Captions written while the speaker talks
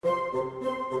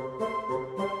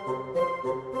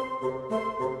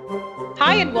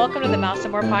Hi, and welcome to the Mouse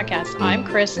and More podcast. I'm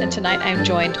Chris, and tonight I'm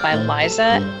joined by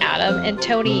Liza, Adam, and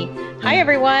Tony. Hi,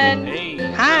 everyone. Hey.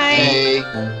 Hi.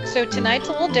 Hey. So tonight's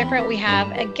a little different. We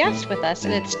have a guest with us,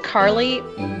 and it's Carlye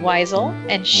Wisel,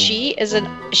 and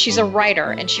she's a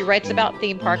writer, and she writes about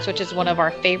theme parks, which is one of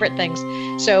our favorite things.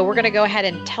 So we're going to go ahead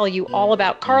and tell you all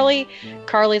about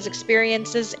Carlye's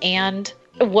experiences, and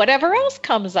whatever else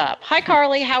comes up. Hi,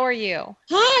 Carlye. How are you?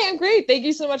 Hi, I'm great. Thank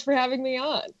you so much for having me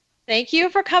on. Thank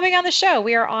you for coming on the show.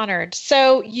 We are honored.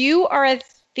 So you are a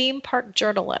theme park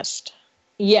journalist.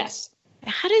 Yes.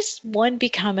 How does one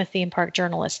become a theme park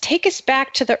journalist? Take us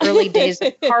back to the early days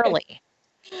of Carlye.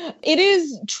 It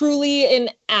is truly an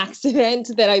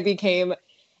accident that I became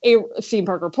a theme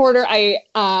park reporter. I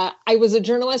was a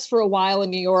journalist for a while in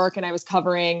New York, and I was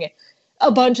covering a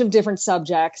bunch of different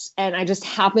subjects. And I just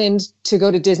happened to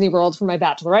go to Disney World for my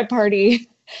bachelorette party.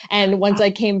 And once I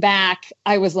came back,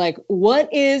 I was like,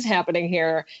 what is happening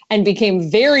here? And became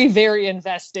very, very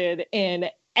invested in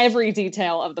every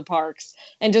detail of the parks,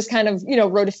 and just kind of,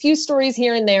 wrote a few stories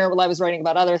here and there while I was writing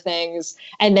about other things,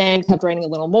 and then kept writing a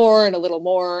little more and a little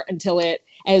more until it,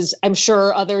 as I'm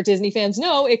sure other Disney fans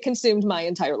know, it consumed my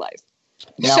entire life.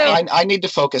 Now, I need to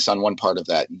focus on one part of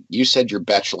that. You said your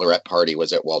bachelorette party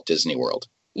was at Walt Disney World.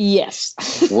 Yes.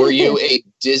 Were you a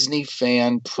Disney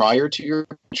fan prior to your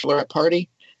bachelorette party?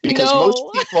 Because No. most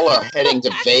people are heading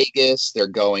to Vegas, they're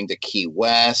going to Key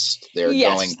West, they're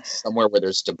Yes. going somewhere where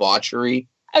there's debauchery.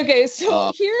 Okay,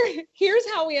 so here's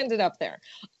how we ended up there.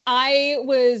 I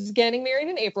was getting married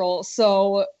in April,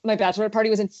 so my bachelorette party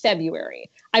was in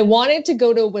February. I wanted to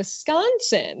go to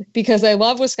Wisconsin because I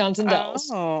love Wisconsin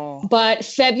Dells. Oh. But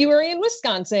February in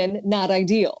Wisconsin, not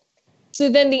ideal. So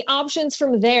then the options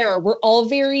from there were all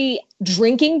very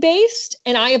drinking based,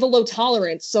 and I have a low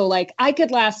tolerance. So like I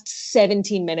could last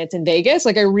 17 minutes in Vegas.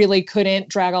 Like I really couldn't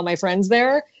drag all my friends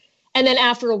there. And then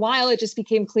after a while, it just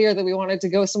became clear that we wanted to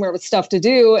go somewhere with stuff to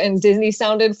do, and Disney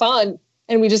sounded fun.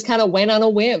 And we just kind of went on a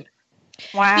whim.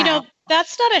 Wow.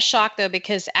 That's not a shock, though,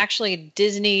 because actually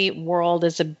Disney World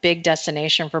is a big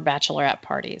destination for bachelorette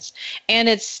parties. And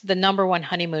it's the number one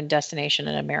honeymoon destination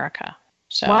in America.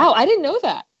 So, Wow, I didn't know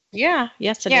that. Yeah,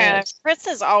 yes, it Yeah, is. Chris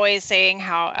is always saying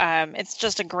how it's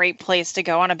just a great place to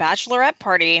go on a bachelorette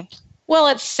party. Well,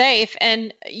 it's safe,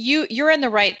 and you're in the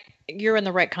right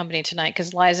company tonight,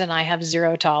 because Liza and I have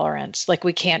zero tolerance. Like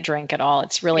we can't drink at all.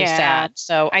 It's really sad.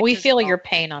 So we feel your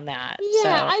pain on that.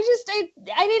 Yeah, So.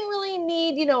 I didn't really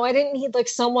need, I didn't need like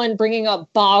someone bringing a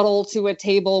bottle to a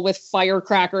table with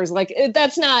firecrackers. Like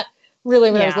that's not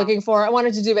really what I was looking for. I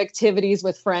wanted to do activities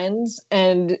with friends,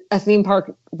 and a theme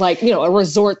park, like, a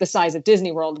resort the size of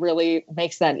Disney World really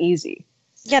makes that easy.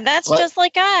 Yeah, that's just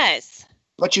like us.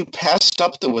 But you passed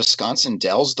up the Wisconsin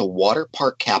Dells, the water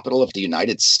park capital of the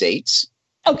United States.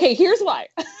 Okay, here's why.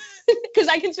 Because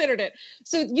I considered it.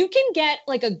 So you can get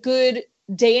like a good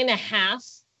day and a half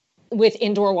with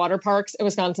indoor water parks at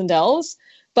Wisconsin Dells.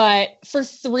 But for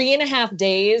 3.5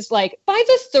 days, like by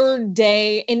the third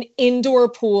day, an indoor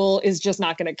pool is just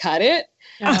not going to cut it.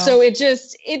 Oh. So it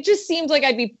just seemed like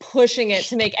I'd be pushing it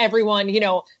to make everyone,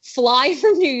 fly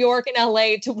from New York and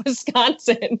LA to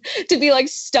Wisconsin to be like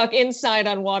stuck inside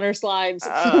on water slides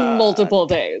for multiple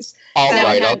days. All So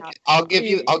right, I'll give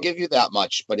you that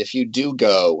much. But if you do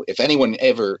go, if any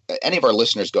of our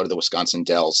listeners go to the Wisconsin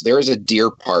Dells, there is a deer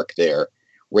park there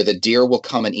where the deer will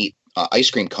come and eat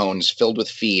ice cream cones filled with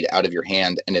feed out of your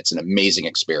hand, and it's an amazing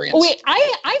experience. Wait,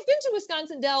 I've been to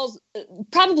Wisconsin Dells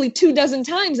probably 24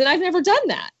 times, and I've never done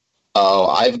that. Oh,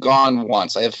 I've gone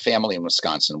once. I have family in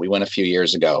Wisconsin. We went a few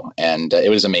years ago, and it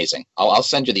was amazing. I'll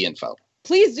send you the info.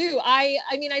 Please do. I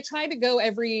mean, I try to go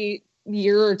every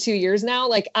year or 2 years now.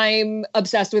 Like I'm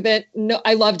obsessed with it. No,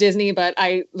 I love Disney, but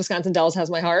Wisconsin Dells has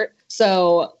my heart.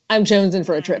 So I'm jonesing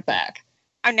for a trip back.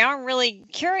 Now I'm really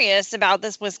curious about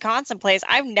this Wisconsin place.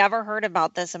 I've never heard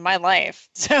about this in my life.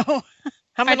 So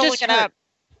I'm going to look it up.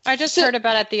 I just heard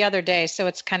about it the other day, so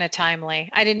it's kind of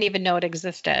timely. I didn't even know it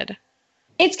existed.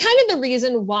 It's kind of the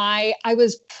reason why I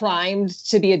was primed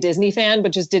to be a Disney fan,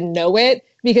 but just didn't know it,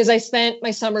 because I spent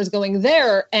my summers going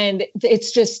there, and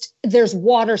it's just, there's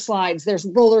water slides, there's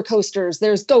roller coasters,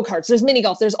 there's go-karts, there's mini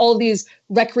golf, there's all these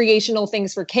recreational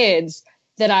things for kids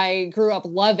that I grew up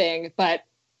loving, but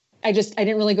I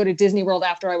didn't really go to Disney World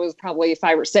after I was probably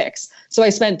 5 or 6. So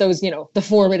I spent those, the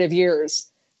formative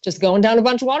years just going down a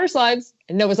bunch of water slides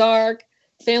and Noah's Ark,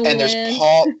 Family And there's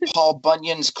Land. Paul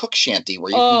Bunyan's Cook Shanty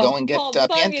where you can go and get Paul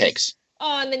Bunyan's- pancakes.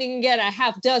 Oh, and then you can get a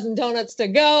half dozen donuts to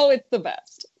go. It's the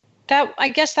best. I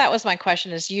guess that was my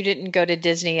question, is you didn't go to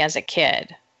Disney as a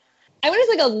kid. I went as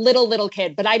like a little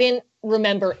kid, but I didn't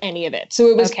remember any of it. So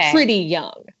it was pretty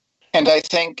young. And I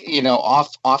think,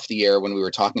 off the air when we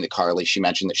were talking to Carlye, she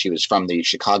mentioned that she was from the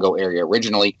Chicago area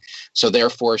originally. So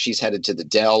therefore, she's headed to the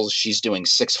Dells. She's doing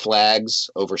Six Flags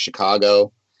over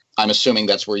Chicago. I'm assuming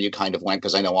that's where you kind of went,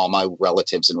 because I know all my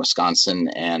relatives in Wisconsin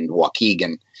and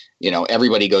Waukegan,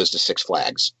 everybody goes to Six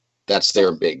Flags. That's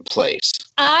their big place.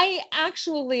 I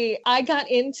got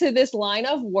into this line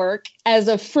of work as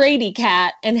a fraidy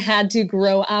cat and had to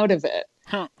grow out of it.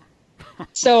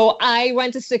 So I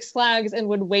went to Six Flags and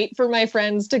would wait for my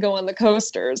friends to go on the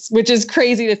coasters, which is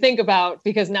crazy to think about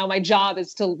because now my job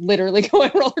is to literally go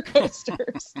on roller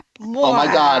coasters. Wow. Oh my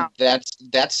God,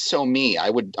 that's so me. I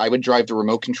would drive the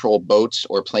remote control boats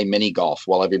or play mini golf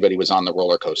while everybody was on the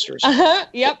roller coasters.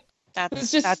 Yep. I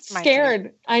was just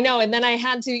scared. I know. And then I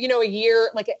had to, a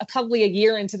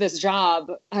year into this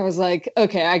job, I was like,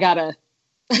 okay, I gotta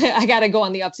go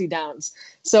on the upsy downs.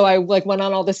 So I went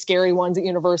on all the scary ones at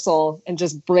Universal and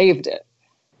just braved it.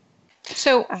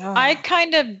 So I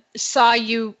kind of saw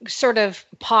you sort of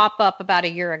pop up about a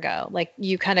year ago. Like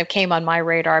you kind of came on my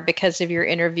radar because of your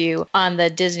interview on the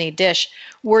Disney Dish.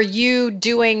 Were you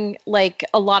doing like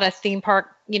a lot of theme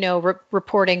park,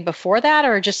 reporting before that,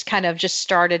 or just kind of just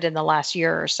started in the last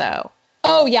year or so?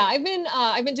 Oh yeah, I've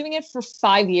been doing it for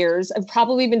 5 years. I've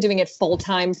probably been doing it full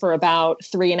time for about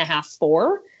 3.5,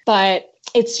 4. But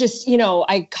it's just,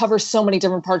 I cover so many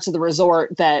different parts of the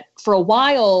resort that for a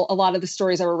while, a lot of the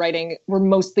stories I were writing were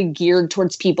mostly geared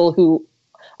towards people who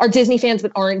are Disney fans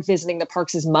but aren't visiting the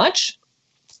parks as much.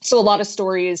 So a lot of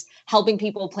stories helping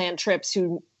people plan trips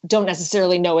who don't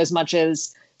necessarily know as much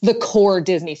as the core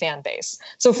Disney fan base.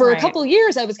 So for a couple of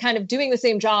years, I was kind of doing the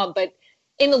same job, but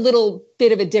in a little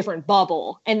bit of a different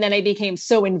bubble. And then I became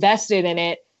so invested in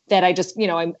it that I just,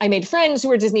 I made friends who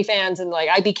were Disney fans, and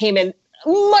I became a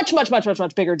much, much, much, much,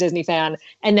 much bigger Disney fan,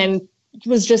 and then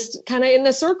was just kind of in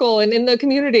the circle and in the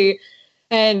community.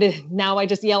 And now I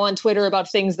just yell on Twitter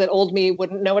about things that old me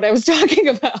wouldn't know what I was talking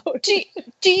about.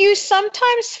 Do you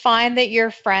sometimes find that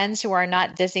your friends who are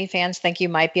not Disney fans think you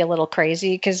might be a little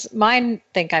crazy? Because mine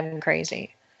think I'm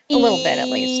crazy. A little bit, at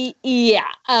least. Yeah.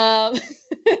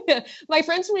 My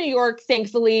friends from New York,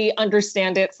 thankfully,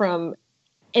 understand it from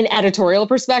an editorial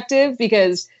perspective,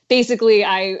 because basically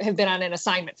I have been on an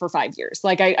assignment for 5 years.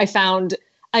 I found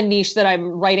a niche that I'm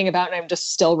writing about, and I'm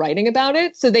just still writing about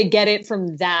it. So they get it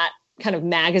from that kind of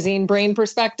magazine brain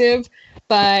perspective.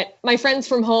 But my friends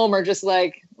from home are just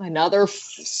like, another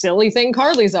silly thing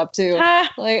Carlye's up to.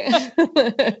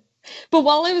 But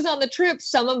while I was on the trip,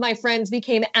 some of my friends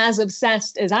became as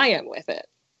obsessed as I am with it.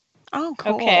 Oh,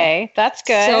 cool. Okay, that's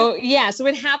good. So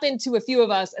it happened to a few of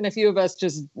us, and a few of us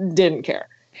just didn't care.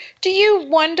 Do you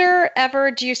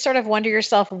sort of wonder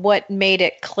yourself what made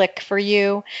it click for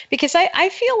you? Because I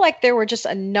feel like there were just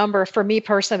for me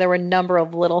personally, there were a number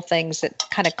of little things that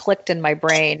kind of clicked in my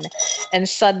brain. And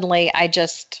suddenly I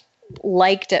just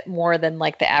liked it more than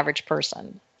like the average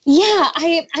person. Yeah,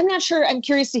 I'm not sure. I'm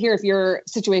curious to hear if your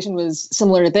situation was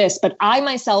similar to this, but I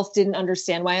myself didn't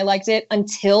understand why I liked it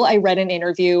until I read an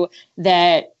interview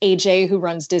that AJ, who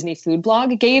runs Disney Food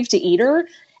Blog, gave to Eater.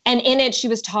 And in it, she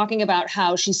was talking about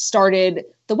how she started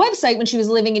the website when she was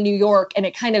living in New York, and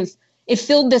it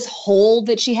filled this hole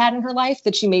that she had in her life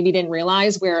that she maybe didn't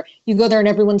realize, where you go there and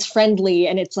everyone's friendly,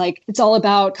 and it's all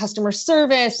about customer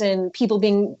service and people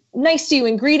being nice to you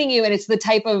and greeting you. And it's the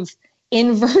type of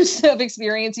inverse of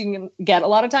experience you can get a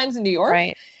lot of times in New York.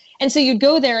 Right. And so you'd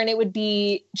go there and it would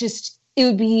be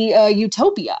a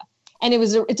utopia. And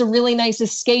it's a really nice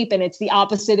escape, and it's the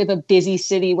opposite of a busy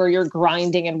city where you're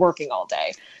grinding and working all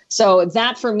day. So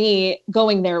that, for me,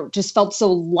 going there just felt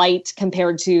so light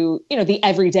compared to, the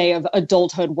everyday of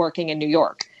adulthood working in New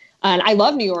York. And I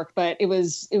love New York, but it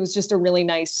was just a really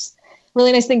nice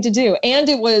thing to do. And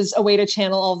it was a way to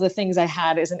channel all the things I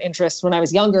had as an interest when I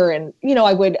was younger. And,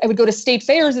 I would go to state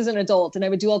fairs as an adult, and I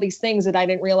would do all these things that I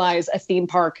didn't realize a theme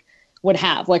park would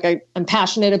have. I'm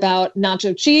passionate about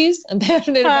nacho cheese. I'm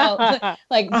passionate about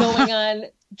going on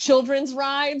children's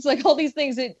rides, all these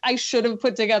things that I should have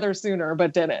put together sooner,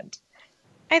 but didn't.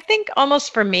 I think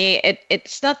almost for me,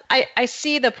 it's not, I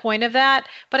see the point of that,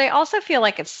 but I also feel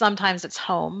like sometimes it's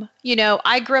home.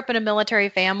 I grew up in a military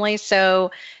family, so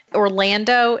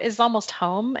Orlando is almost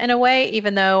home in a way,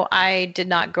 even though I did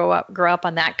not grow up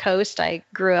on that coast. I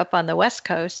grew up on the West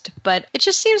Coast, but it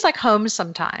just seems like home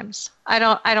sometimes. I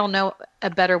don't know a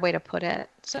better way to put it.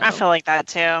 So I feel like that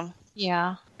too.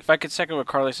 Yeah. If I could second what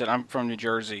Carlye said, I'm from New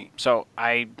Jersey, so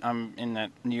I'm in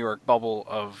that New York bubble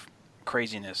of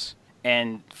craziness.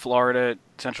 And Florida,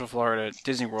 Central Florida,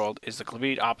 Disney World is the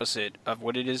complete opposite of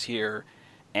what it is here.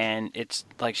 And it's,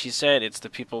 like she said, it's the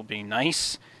people being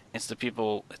nice. It's the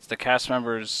people, it's the cast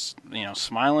members,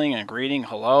 smiling and greeting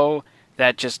hello,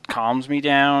 that just calms me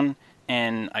down,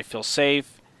 and I feel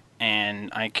safe, and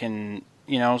I can,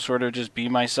 sort of just be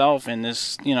myself in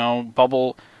this,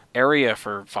 bubble area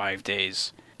for 5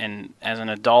 days. And as an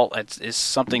adult, it's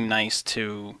something nice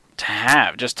to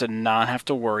have, just to not have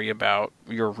to worry about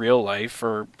your real life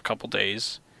for a couple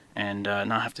days and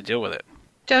not have to deal with it.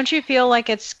 Don't you feel like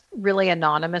it's really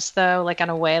anonymous though? Like in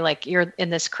a way, like you're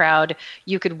in this crowd,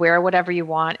 you could wear whatever you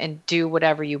want and do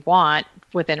whatever you want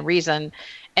within reason.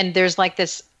 And there's like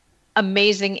this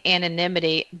amazing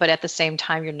anonymity, but at the same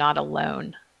time, you're not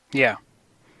alone. Yeah.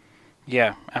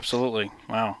 Yeah, absolutely.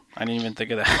 Wow. I didn't even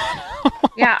think of that.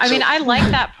 Yeah, I mean, I like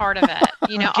that part of it.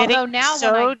 Although now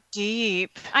so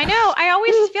deep. I know, I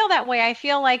always feel that way. I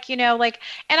feel like,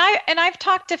 and I've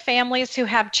talked to families who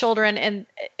have children, and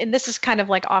this is kind of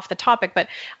like off the topic, but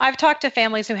I've talked to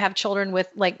families who have children with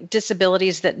like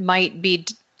disabilities that might be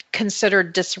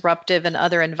considered disruptive in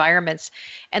other environments,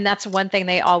 and that's one thing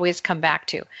they always come back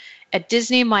to. At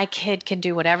Disney, my kid can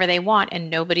do whatever they want, and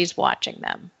nobody's watching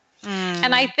them.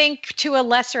 And I think to a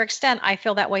lesser extent, I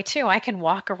feel that way too. I can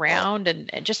walk around and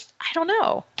just, I don't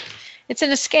know. It's an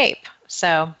escape.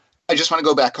 So I just want to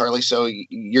go back, Carlye. So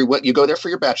you go there for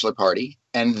your bachelor party,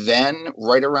 and then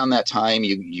right around that time,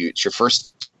 it's your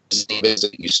first Disney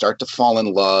visit. You start to fall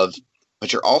in love,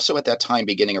 but you're also at that time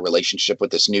beginning a relationship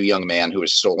with this new young man who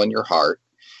has stolen your heart.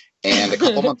 And a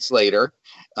couple months later,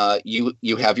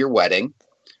 you have your wedding,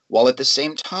 while at the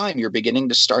same time you're beginning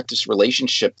to start this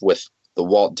relationship with the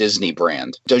Walt Disney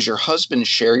brand. Does your husband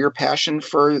share your passion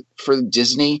for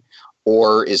Disney,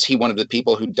 or is he one of the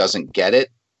people who doesn't get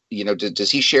it? Does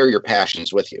he share your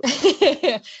passions with you?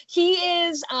 He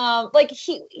is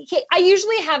I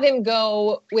usually have him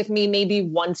go with me maybe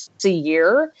once a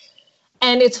year.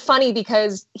 And it's funny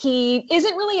because he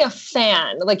isn't really a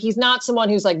fan. Like, he's not someone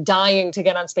who's like dying to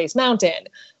get on Space Mountain.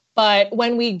 But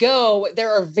when we go,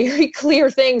 there are very clear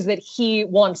things that he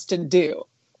wants to do.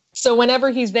 So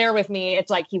whenever he's there with me, it's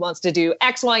like he wants to do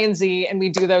X, Y, and Z, and we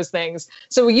do those things.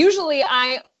 So usually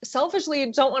I selfishly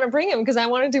don't want to bring him because I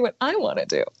want to do what I want to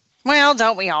do. Well,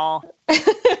 don't we all? Okay,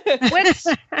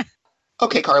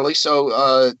 Carlye.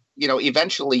 So,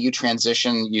 eventually you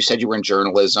transition. You said you were in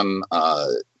journalism,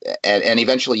 and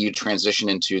eventually you transition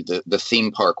into the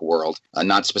theme park world,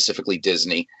 not specifically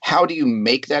Disney. How do you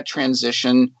make that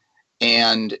transition?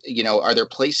 And, are there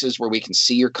places where we can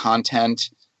see your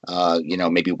content?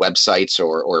 Maybe websites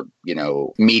or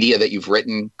media that you've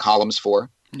written columns for?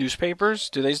 Newspapers?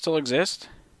 Do they still exist?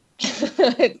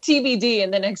 TBD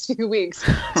in the next few weeks,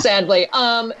 sadly.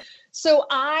 So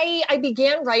I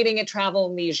began writing at Travel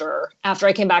and Leisure after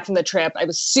I came back from the trip. I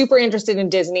was super interested in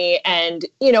Disney. And,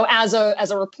 as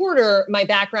a reporter, my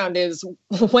background is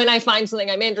when I find something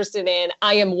I'm interested in,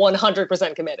 I am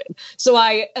 100% committed. So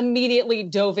I immediately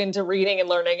dove into reading and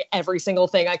learning every single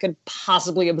thing I could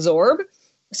possibly absorb.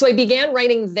 So I began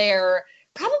writing there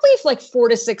probably like 4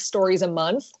 to 6 stories a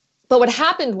month. But what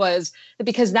happened was that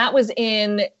because that was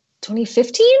in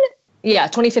 2015? Yeah,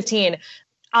 2015.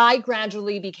 I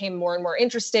gradually became more and more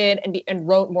interested and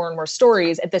wrote more and more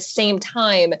stories at the same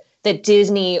time that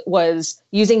Disney was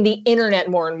using the internet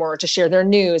more and more to share their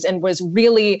news and was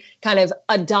really kind of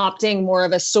adopting more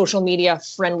of a social media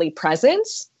friendly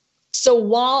presence. So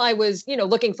while I was,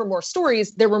 looking for more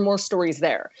stories, there were more stories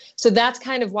there. So that's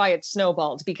kind of why it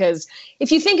snowballed, because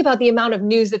if you think about the amount of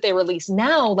news that they release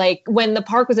now, like when the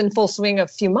park was in full swing a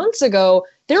few months ago,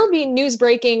 there would be news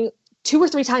breaking 2 or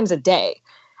 3 times a day.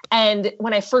 And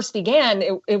when I first began,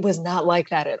 it was not like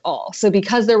that at all. So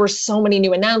because there were so many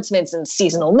new announcements and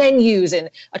seasonal menus and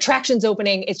attractions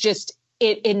opening, it's just,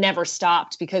 it never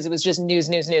stopped because it was just news.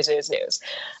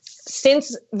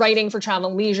 Since writing for Travel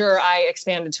and Leisure, I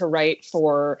expanded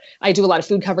to I do a lot of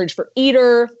food coverage for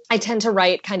Eater. I tend to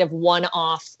write kind of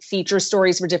one-off feature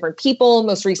stories for different people.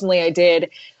 Most recently, I did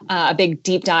a big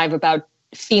deep dive about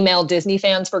female Disney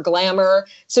fans for Glamour.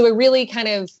 So it really kind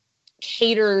of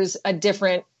caters a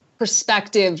different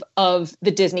perspective of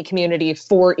the Disney community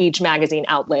for each magazine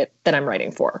outlet that I'm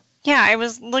writing for. Yeah, I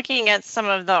was looking at some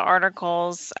of the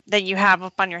articles that you have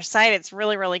up on your site. It's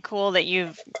really, really cool that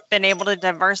you've been able to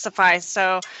diversify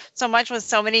so much with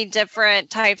so many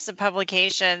different types of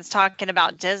publications talking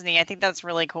about Disney. I think that's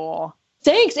really cool.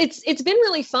 Thanks. It's been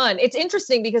really fun. It's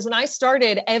interesting because when I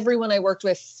started, everyone I worked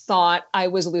with thought I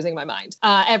was losing my mind.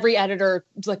 Every editor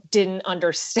didn't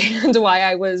understand why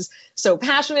I was so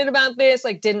passionate about this,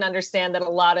 didn't understand that a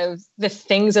lot of the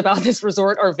things about this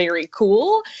resort are very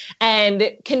cool,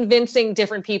 and convincing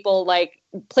different people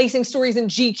placing stories in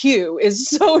GQ is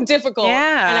so difficult.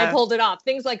 Yeah. And I pulled it off.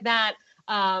 Things like that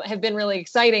have been really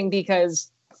exciting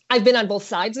because I've been on both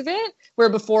sides of it, where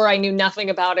before I knew nothing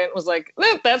about it, was like,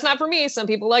 that's not for me. Some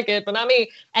people like it, but not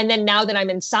me. And then now that I'm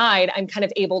inside, I'm kind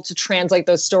of able to translate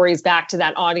those stories back to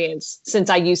that audience since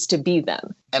I used to be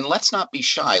them. And let's not be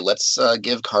shy. Let's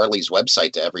give Carlye's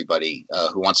website to everybody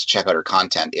who wants to check out her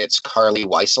content. It's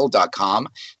carlyewisel.com,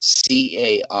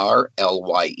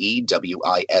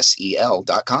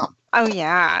 CarlyeWisel.com. Oh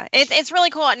yeah, it's really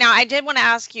cool. Now I did want to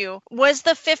ask you, was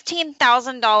the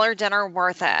 $15,000 dinner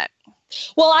worth it?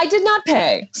 Well, I did not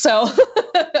pay, so.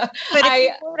 But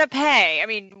if you were to pay, I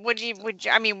mean,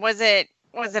 I mean, was it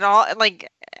all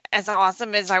like as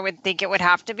awesome as I would think it would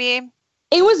have to be?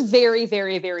 It was very,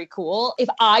 very, very cool. If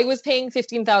I was paying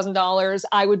 $15,000,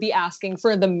 I would be asking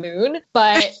for the moon.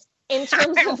 But in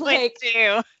terms of like,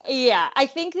 yeah, I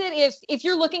think that if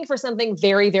you're looking for something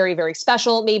very, very, very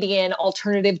special, maybe an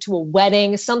alternative to a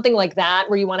wedding, something like that,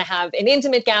 where you want to have an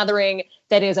intimate gathering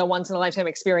that is a once in a lifetime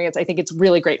experience, I think it's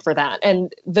really great for that.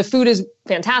 And the food is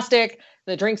fantastic.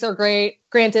 The drinks are great.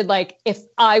 Granted, like if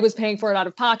I was paying for it out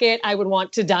of pocket, I would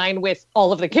want to dine with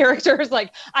all of the characters.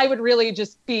 Like I would really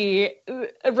just be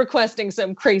requesting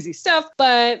some crazy stuff.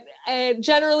 But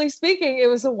generally speaking, it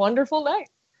was a wonderful night.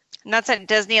 And that's at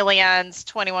Disneyland's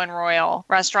 21 Royal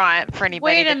restaurant for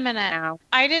anybody. Wait a minute.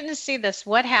 I didn't see this.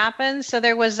 What happened? So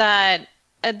there was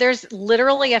there's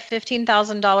literally a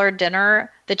 $15,000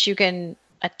 dinner that you can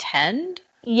attend?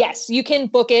 Yes, you can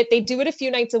book it. They do it a few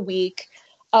nights a week.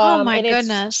 Oh my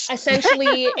goodness. It's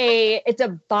essentially it's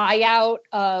a buyout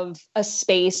of a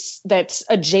space that's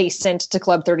adjacent to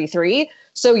Club 33.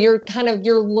 So you're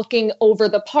looking over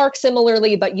the park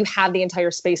similarly, but you have the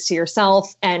entire space to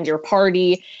yourself and your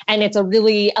party. And it's a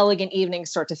really elegant evening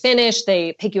start to finish.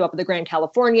 They pick you up at the Grand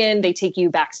Californian, they take you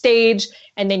backstage,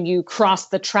 and then you cross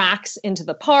the tracks into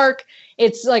the park.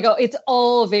 It's like, it's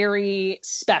all very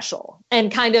special and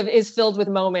kind of is filled with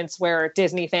moments where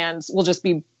Disney fans will just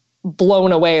be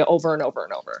blown away over and over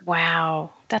and over. Wow,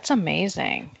 that's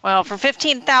amazing. Well, for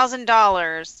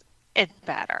 $15,000, it's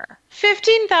better.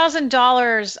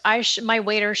 $15,000, my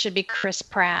waiter should be Chris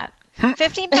Pratt.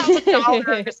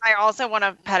 $15,000, I also want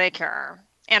a pedicure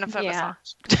and a foot massage.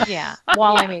 Yeah,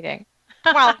 while I'm eating.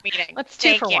 Let's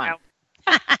do for one.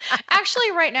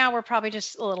 Actually, right now, we're probably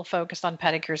just a little focused on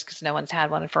pedicures because no one's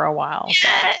had one for a while. So.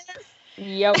 Yes!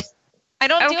 Yep. I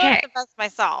don't do it the best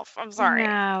myself. I'm sorry.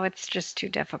 No, it's just too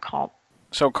difficult.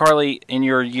 So, Carlye, in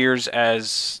your years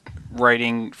as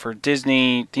writing for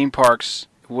Disney theme parks,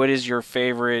 what is your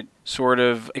favorite sort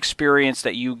of experience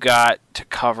that you got to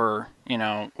cover,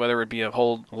 whether it be a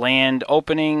whole land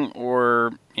opening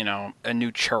or, a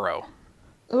new churro?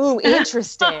 Ooh,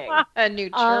 interesting. A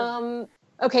new churro.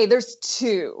 Okay, there's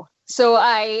two. So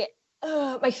my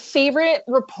favorite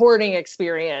reporting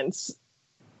experience.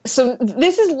 So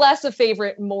this is less a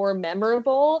favorite, more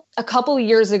memorable. A couple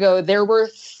years ago, there were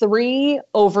 3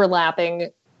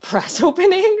 overlapping press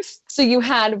openings. So you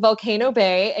had Volcano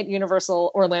Bay at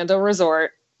Universal Orlando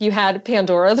Resort. You had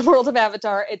Pandora, the World of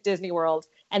Avatar at Disney World.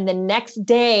 And the next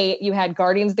day, you had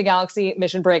Guardians of the Galaxy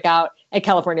Mission Breakout at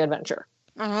California Adventure.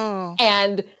 Oh.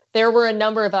 And there were a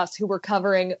number of us who were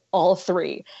covering all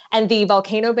 3. And the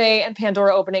Volcano Bay and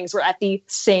Pandora openings were at the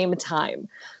same time.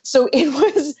 So it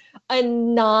was a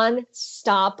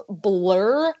non-stop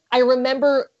blur. I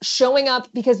remember showing up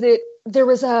because there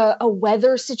was a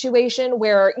weather situation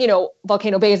where,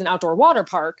 Volcano Bay is an outdoor water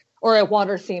park, or a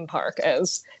water theme park,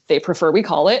 as they prefer we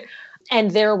call it.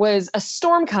 And there was a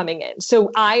storm coming in.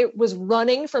 So I was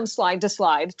running from slide to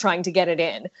slide, trying to get it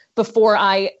in before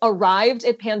I arrived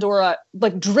at Pandora,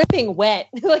 like dripping wet,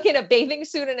 like in a bathing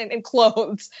suit and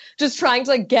clothes, just trying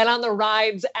to get on the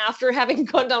rides after having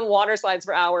gone down water slides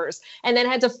for hours, and then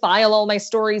had to file all my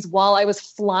stories while I was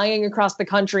flying across the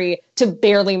country to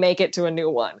barely make it to a new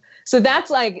one. So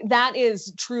that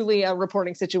is truly a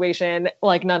reporting situation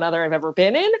like none other I've ever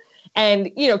been in.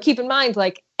 And, keep in mind,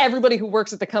 everybody who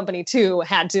works at the company too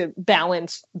had to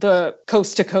balance the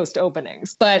coast to coast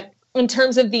openings. But in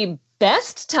terms of the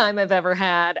best time I've ever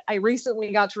had, I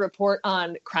recently got to report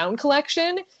on Crown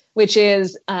Collection, which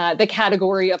is the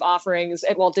category of offerings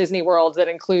at Walt Disney World that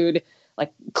include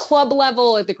club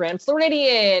level at the Grand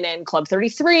Floridian and Club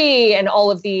 33 and all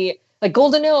of the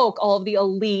Golden Oak, all of the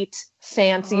elite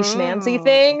fancy schmancy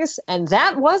things. And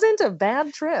that wasn't a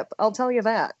bad trip. I'll tell you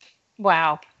that.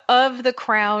 Wow. Of the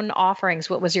Crown offerings,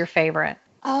 what was your favorite?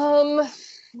 Let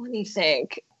me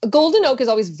think. Golden Oak is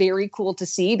always very cool to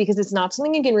see because it's not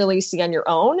something you can really see on your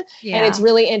own. Yeah. And it's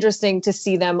really interesting to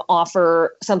see them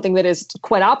offer something that is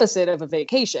quite opposite of a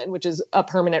vacation, which is a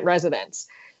permanent residence.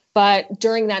 But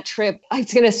during that trip,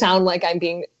 it's going to sound like I'm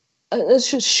being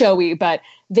showy, but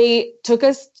they took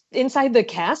us inside the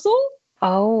castle.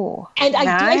 Oh, And I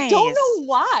don't nice. know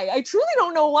why. I truly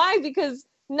don't know why, because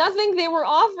nothing they were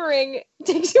offering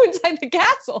takes you inside the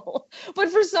castle. But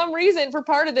for some reason, for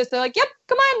part of this, they're like, yep,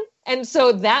 come on. And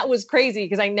so that was crazy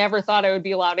because I never thought I would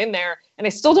be allowed in there. And I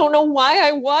still don't know why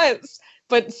I was.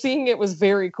 But seeing it was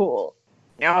very cool.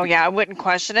 Oh yeah, I wouldn't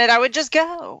question it. I would just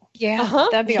go. yeah,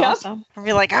 that'd be Yep. awesome. I'd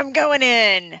be like, I'm going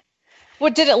in.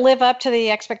 Well, did it live up to the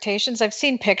expectations? I've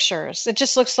seen pictures. It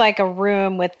just looks like a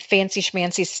room with fancy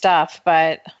schmancy stuff,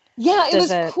 but Yeah, it does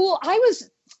was it? cool. I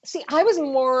was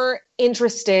more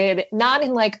interested not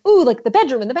in like, ooh, like the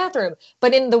bedroom and the bathroom,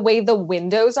 but in the way the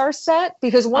windows are set.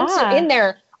 Because once you're in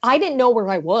there, I didn't know where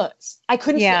I was. I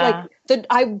couldn't Yeah.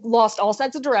 I lost all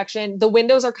sense of direction. The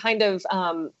windows are kind of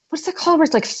what's that called? Where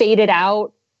it's like faded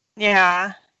out.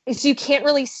 Yeah. So you can't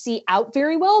really see out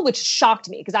very well, which shocked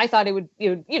me because I thought it would,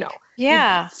 you know,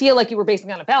 Yeah. you'd feel like you were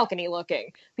basically on a balcony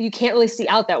looking, but you can't really see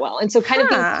out that well. And so kind of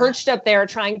being Huh. perched up there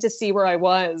trying to see where I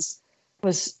was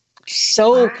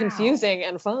so Wow. confusing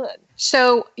and fun.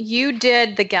 So you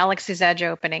did the Galaxy's Edge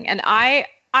opening, and I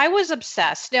was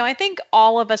obsessed. Now, I think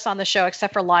all of us on the show,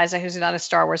 except for Liza, who's not a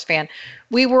Star Wars fan,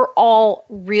 we were all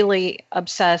really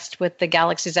obsessed with the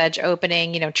Galaxy's Edge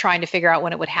opening, you know, trying to figure out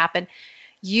when it would happen.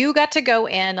 You got to go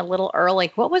in a little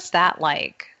early. What was that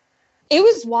like? It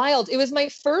was wild. It was my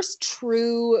first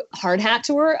true hard hat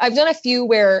tour. I've done a few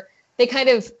where they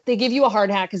give you a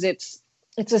hard hat because it's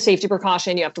a safety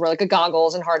precaution. You have to wear like a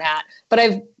goggles and hard hat. But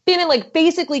I've been in like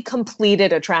basically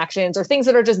completed attractions or things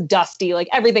that are just dusty, like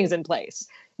everything's in place.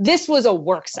 This was a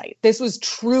work site. This was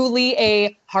truly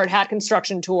a hard hat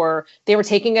construction tour. They were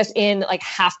taking us in like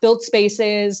half-built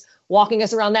spaces, walking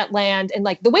us around that land. And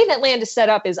like the way that land is set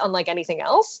up is unlike anything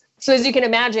else. So as you can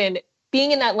imagine,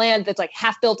 being in that land that's like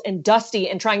half-built and dusty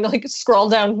and trying to like scroll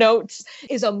down notes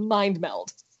is a mind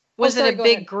meld. Was Sorry, it a go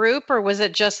big ahead. group or was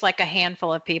it just like a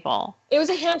handful of people? It was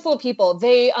a handful of people.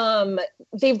 They've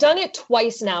done it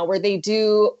twice now where they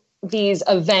do these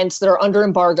events that are under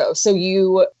embargo. So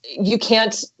you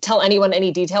can't tell anyone any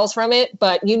details from it,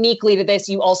 but uniquely to this,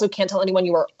 you also can't tell anyone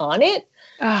you were on it.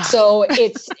 Ugh. So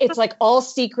it's like all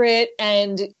secret.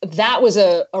 And that was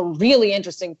a really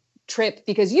interesting trip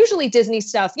because usually Disney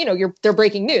stuff, you know, they're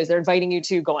breaking news. They're inviting you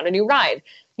to go on a new ride.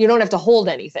 You don't have to hold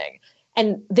anything.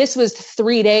 And this was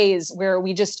 3 days where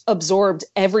we just absorbed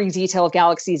every detail of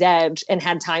Galaxy's Edge and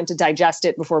had time to digest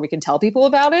it before we could tell people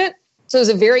about it. So it was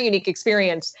a very unique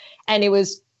experience. And it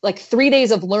was like 3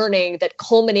 days of learning that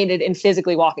culminated in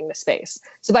physically walking the space.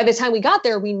 So by the time we got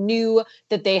there, we knew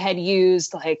that they had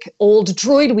used like old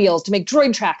droid wheels to make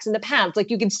droid tracks in the paths. Like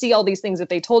you could see all these things that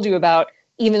they told you about,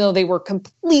 even though they were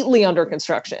completely under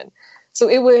construction. So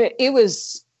it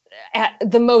was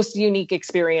the most unique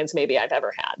experience maybe I've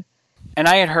ever had. And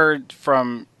I had heard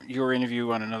from your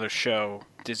interview on another show,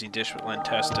 Disney Dish with Lynn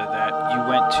Testa, that you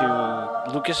went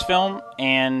to Lucasfilm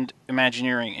and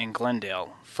Imagineering in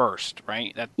Glendale first,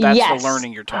 right? That's Yes. the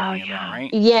learning you're talking about, right?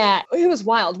 Yeah, it was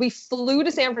wild. We flew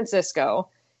to San Francisco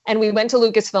and we went to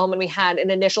Lucasfilm and we had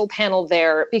an initial panel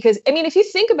there because, I mean, if you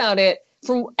think about it,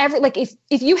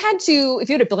 if you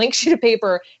had a blank sheet of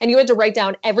paper and you had to write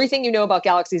down everything you know about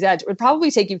Galaxy's Edge, it would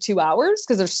probably take you 2 hours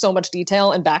because there's so much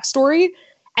detail and backstory.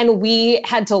 And we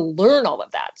had to learn all of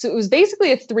that. So it was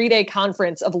basically a 3-day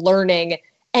conference of learning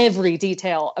every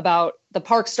detail about the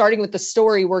park, starting with the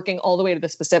story, working all the way to the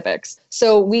specifics.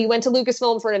 So we went to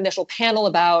Lucasfilm for an initial panel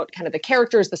about kind of the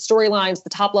characters, the storylines, the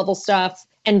top level stuff.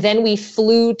 And then we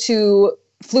flew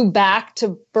back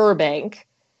to Burbank.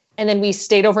 And then we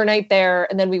stayed overnight there.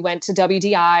 And then we went to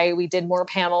WDI. We did more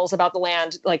panels about the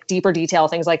land, like deeper detail,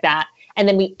 things like that. And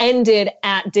then we ended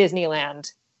at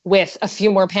Disneyland with a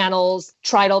few more panels,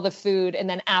 tried all the food, and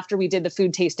then after we did the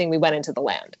food tasting, we went into the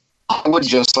land. I would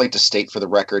just like to state for the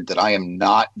record that I am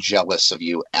not jealous of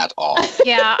you at all.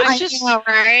 Yeah, I know,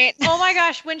 right? oh my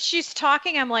gosh, when she's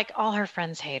talking, I'm like, all her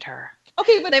friends hate her.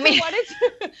 Okay, but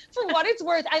for what it's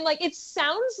worth, I'm like, it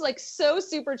sounds like so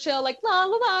super chill, like la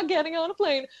la la, getting on a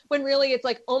plane. When really it's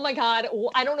like, oh my god,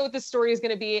 I don't know what this story is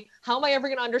going to be. How am I ever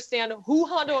going to understand who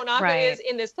Hondo Ohnaka is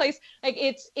in this place? Like,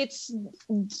 it's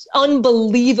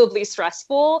unbelievably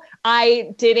stressful.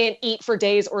 I didn't eat for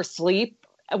days or sleep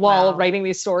while writing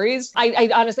these stories.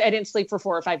 I honestly, I didn't sleep for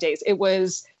 4 or 5 days. It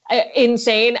was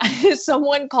insane.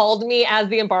 Someone called me as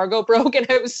the embargo broke and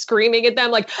I was screaming at them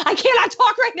like, I cannot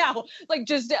talk right now. Like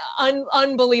just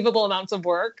unbelievable amounts of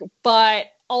work, but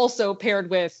also paired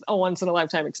with a once in a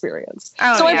lifetime experience.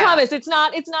 So I promise it's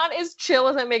not as chill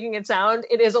as I'm making it sound.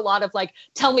 It is a lot of like,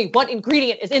 tell me what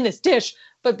ingredient is in this dish.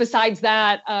 But besides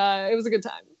that, it was a good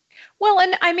time. Well,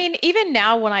 and I mean, even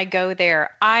now when I go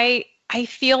there, I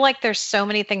feel like there's so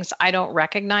many things I don't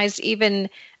recognize. Even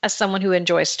as someone who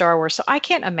enjoys Star Wars. So I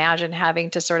can't imagine having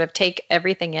to sort of take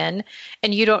everything in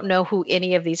and you don't know who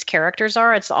any of these characters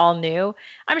are. It's all new.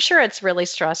 I'm sure it's really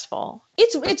stressful.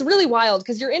 It's really wild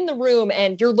because you're in the room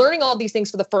and you're learning all these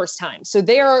things for the first time. So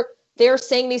they're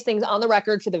saying these things on the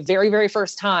record for the very, very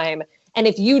first time. And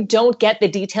if you don't get the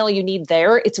detail you need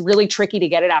there, it's really tricky to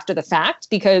get it after the fact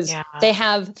because they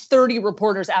have 30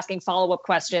 reporters asking follow-up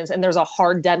questions and there's a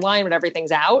hard deadline when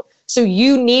everything's out. So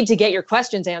you need to get your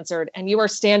questions answered and you are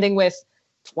standing with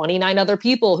 29 other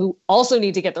people who also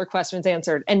need to get their questions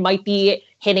answered and might be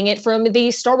hitting it from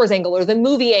the Star Wars angle or the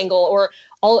movie angle or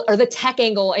the tech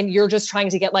angle. And you're just trying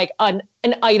to get like an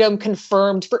item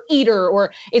confirmed for Eater,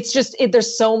 or it's just,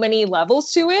 there's so many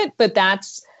levels to it, but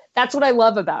that's what I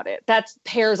love about it. That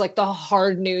pairs like the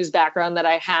hard news background that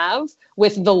I have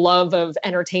with the love of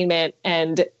entertainment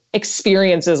and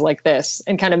experiences like this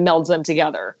and kind of melds them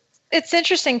together. It's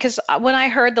interesting because when I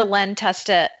heard the Len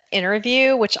Testa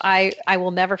interview, which I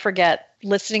will never forget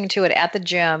listening to it at the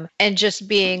gym and just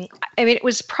being, I mean, it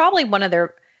was probably one of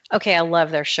their, okay, I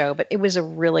love their show, but it was a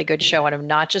really good show and I'm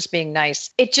not just being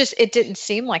nice. It didn't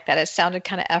seem like that. It sounded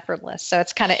kind of effortless. So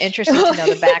it's kind of interesting to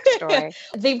know the backstory.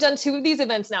 They've done 2 of these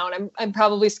events now, and I'm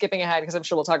probably skipping ahead because I'm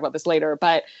sure we'll talk about this later,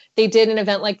 but they did an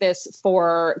event like this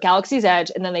for Galaxy's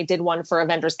Edge, and then they did one for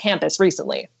Avengers Campus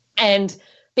recently. And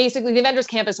basically the Avengers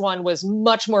Campus one was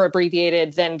much more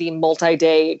abbreviated than the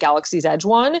multi-day Galaxy's Edge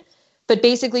one. But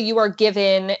basically you are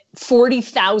given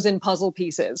 40,000 puzzle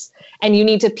pieces and you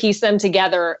need to piece them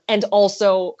together and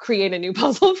also create a new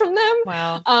puzzle from them.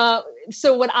 Wow.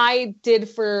 So what I did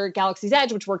for Galaxy's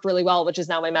Edge, which worked really well, which is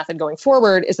now my method going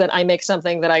forward, is that I make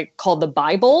something that I call the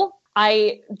Bible.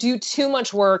 I do too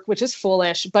much work, which is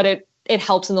foolish, but it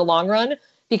helps in the long run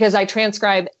because I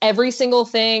transcribe every single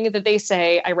thing that they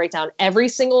say. I write down every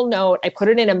single note. I put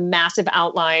it in a massive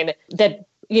outline that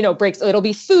breaks, it'll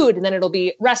be food, and then it'll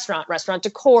be restaurant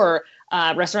decor,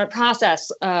 restaurant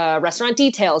process, restaurant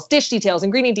details, dish details,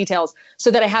 ingredient details,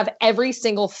 so that I have every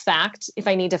single fact if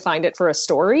I need to find it for a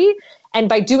story. And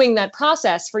by doing that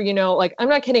process for, I'm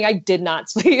not kidding, I did not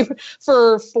sleep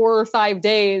for 4 or 5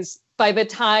 days. By the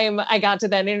time I got to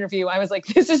that interview, I was like,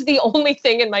 this is the only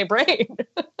thing in my brain.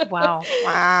 Wow.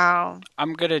 Wow.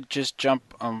 I'm going to just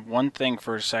jump on one thing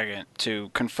for a second to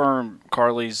confirm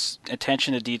Carlye's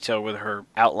attention to detail with her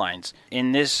outlines.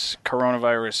 In this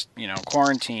coronavirus,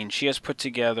 quarantine, she has put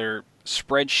together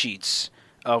spreadsheets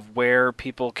of where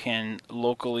people can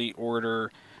locally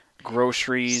order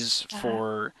groceries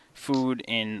for food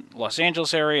in Los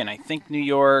Angeles area and I think New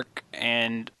York,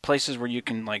 and places where you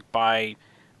can buy,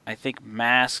 I think,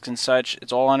 masks and such.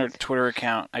 It's all on her Twitter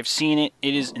account. I've seen it.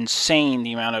 It is insane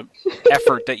the amount of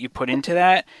effort that you put into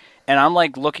that. And I'm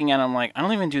looking at it, I'm like, I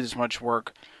don't even do this much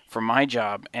work for my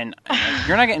job. And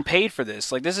you're not getting paid for this.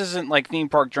 This isn't like theme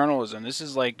park journalism. This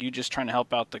is you just trying to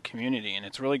help out the community. And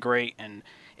it's really great. And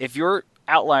if your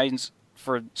outlines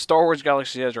for Star Wars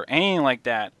Galaxy Edge or anything like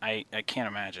that, I can't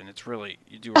imagine. It's really,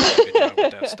 you do a really good job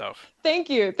with that stuff. Thank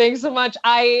you. Thanks so much.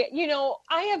 I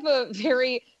have a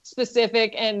very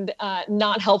specific and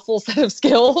not helpful set of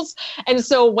skills. And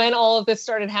so when all of this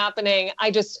started happening,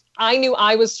 I knew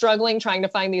I was struggling trying to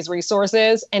find these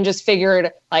resources and just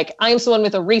figured I'm someone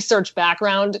with a research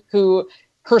background who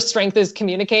her strength is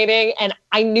communicating. And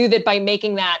I knew that by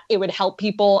making that, it would help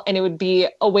people and it would be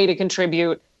a way to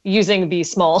contribute using the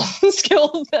small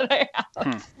skills that I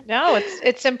have. No,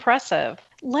 it's impressive.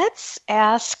 Let's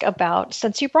ask about,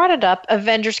 since you brought it up,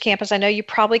 Avengers Campus. I know you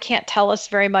probably can't tell us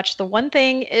very much. The one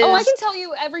thing is... Oh, I can tell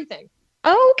you everything.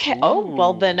 Okay. Ooh. Oh,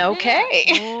 well then, okay.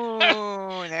 Ooh,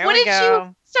 there What we did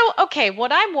go. So, okay,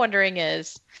 what I'm wondering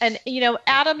is, and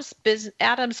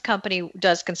Adam's company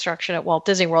does construction at Walt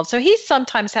Disney World, so he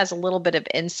sometimes has a little bit of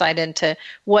insight into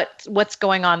what's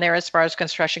going on there as far as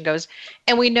construction goes.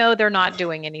 And we know they're not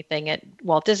doing anything at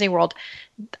Walt Disney World.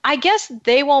 I guess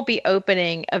they won't be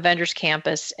opening Avengers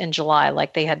Campus in July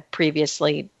like they had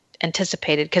previously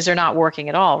anticipated because they're not working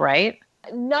at all, right?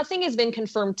 Nothing has been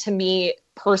confirmed to me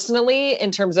personally in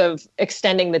terms of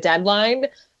extending the deadline,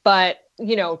 but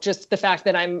just the fact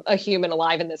that I'm a human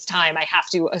alive in this time, I have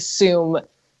to assume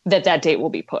that date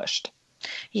will be pushed.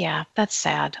 Yeah, that's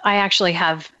sad. I actually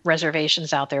have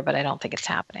reservations out there, but I don't think it's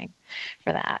happening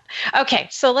for that. Okay,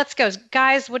 so let's go.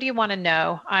 Guys, what do you want to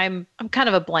know? I'm kind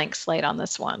of a blank slate on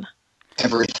this one.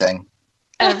 Everything.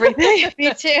 Everything.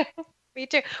 Me too. Me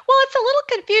too. Well, it's a little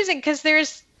confusing because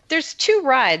there's 2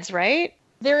 rides, right?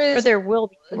 There is, or there will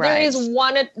be rides.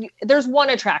 There's one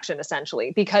attraction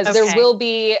essentially because Okay. there will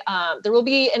be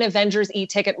an Avengers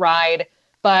e-ticket ride.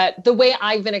 But the way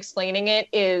I've been explaining it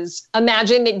is,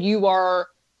 imagine that you are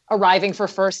arriving for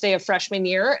first day of freshman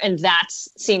year, and that's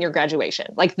senior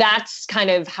graduation. Like that's kind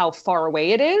of how far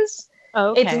away it is.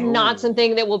 Okay. It's not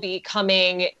something that will be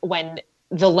coming when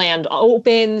the land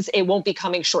opens. It won't be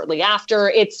coming shortly after.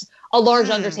 It's a large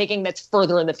undertaking that's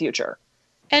further in the future.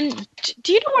 And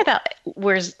do you know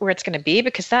where it's going to be?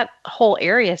 Because that whole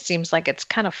area seems like it's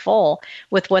kind of full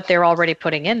with what they're already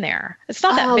putting in there. It's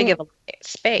not that big of a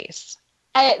space.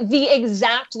 The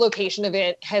exact location of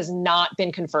it has not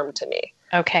been confirmed to me.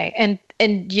 Okay.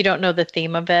 And you don't know the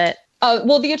theme of it?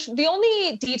 Well, the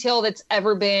only detail that's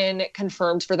ever been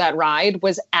confirmed for that ride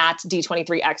was at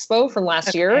D23 Expo from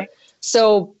last year.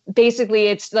 So basically,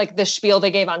 it's like the spiel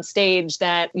they gave on stage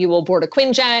that you will board a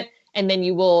Quinjet and then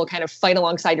you will kind of fight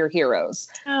alongside your heroes.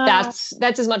 That's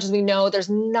as much as we know. There's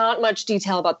not much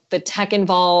detail about the tech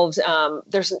involved.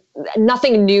 There's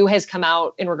nothing new has come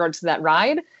out in regards to that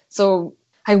ride. So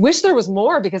I wish there was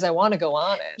more because I want to go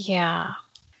on it. Yeah.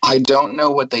 I don't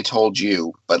know what they told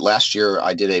you, but last year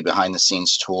I did a behind the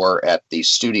scenes tour at the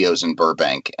studios in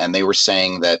Burbank, and they were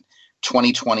saying that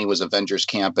 2020 was Avengers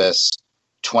Campus.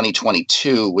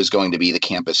 2022 was going to be the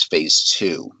campus phase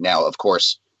 2. Now, of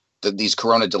course, these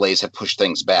corona delays have pushed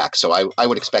things back. So I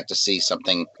would expect to see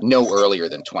something no earlier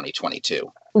than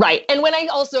 2022. Right. And when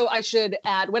I should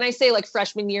add, when I say like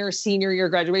freshman year, senior year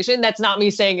graduation, that's not me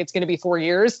saying it's going to be 4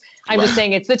 years. I'm just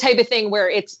saying it's the type of thing where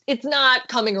it's not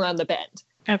coming around the bend.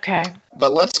 Okay.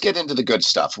 But let's get into the good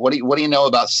stuff. What do you know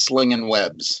about slinging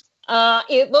webs?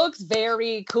 It looks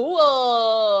very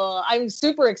cool. I'm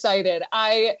super excited.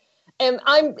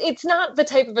 It's not the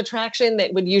type of attraction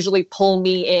that would usually pull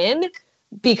me in,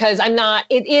 because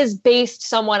it is based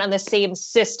somewhat on the same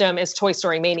system as Toy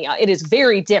Story Mania. It is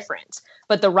very different,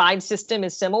 but the ride system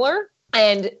is similar.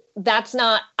 And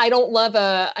I don't love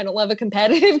a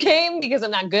competitive game because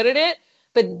I'm not good at it.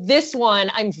 But this one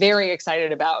I'm very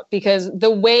excited about, because the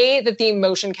way that the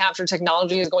motion capture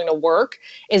technology is going to work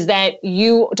is that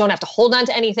you don't have to hold on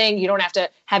to anything. You don't have to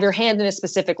have your hand in a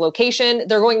specific location.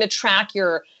 They're going to track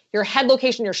your head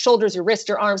location, your shoulders, your wrists,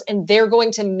 your arms, and they're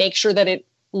going to make sure that it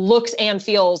looks and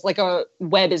feels like a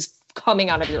web is coming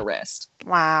out of your wrist.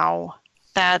 Wow.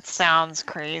 That sounds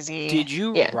crazy. Did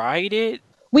you ride it?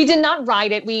 We did not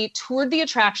ride it. We toured the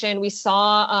attraction. We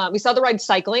saw the ride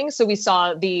cycling. So we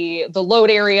saw the load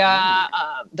area,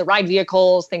 the ride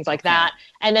vehicles, things like that.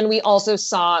 And then we also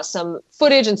saw some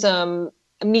footage and some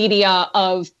media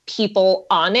of people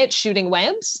on it shooting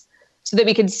webs, so that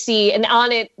we could see. And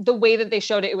on it, the way that they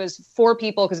showed it, it was 4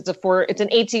 people, because it's an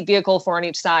 8-seat vehicle, 4 on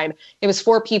each side. It was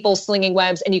 4 people slinging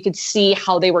webs, and you could see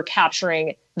how they were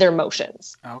capturing their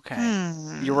motions. Okay.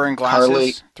 You're wearing glasses,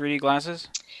 Carlye, 3D glasses?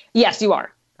 Yes, you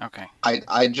are. Okay.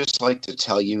 I'd just like to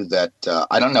tell you that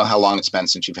I don't know how long it's been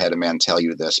since you've had a man tell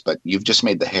you this, but you've just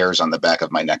made the hairs on the back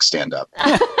of my neck stand up.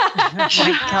 Oh my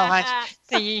gosh.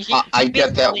 So I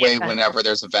get that way whenever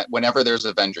there's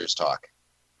Avengers talk.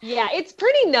 Yeah, it's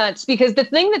pretty nuts, because the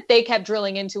thing that they kept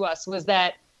drilling into us was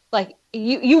that, like,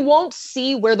 you won't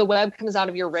see where the web comes out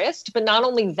of your wrist, but not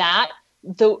only that,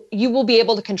 you will be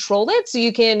able to control it, so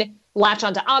you can latch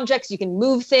onto objects, you can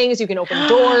move things, you can open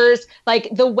doors. Like,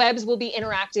 the webs will be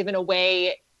interactive in a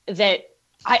way that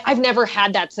I've never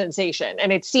had that sensation,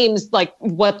 and it seems like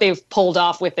what they've pulled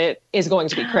off with it is going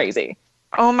to be crazy.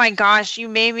 Oh my gosh, you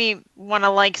made me want to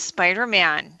like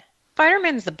Spider-Man.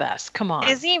 Spider-Man's the best. Come on.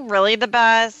 Is he really the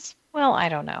best? Well, I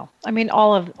don't know. I mean,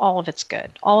 all of it's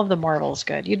good. All of the Marvel is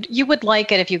good. You would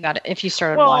like it if you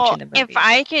started watching the movie. If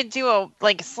I could do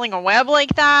sling a web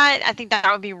like that, I think that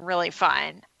would be really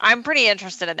fun. I'm pretty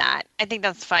interested in that. I think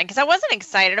that's fun, because I wasn't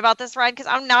excited about this ride because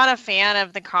I'm not a fan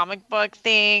of the comic book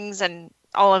things and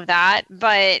all of that,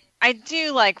 but I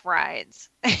do like rides.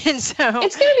 And so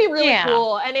it's going to be really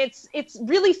cool, and it's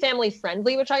really family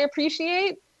friendly, which I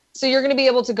appreciate. So you're going to be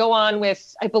able to go on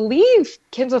with, I believe,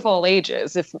 kids of all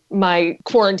ages, if my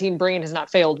quarantine brain has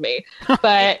not failed me.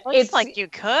 But it's like you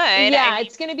could. Yeah,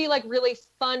 it's going to be like really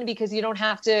fun, because you don't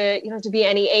have to be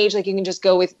any age. Like, you can just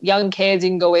go with young kids, you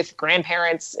can go with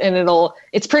grandparents, and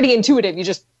it's pretty intuitive. You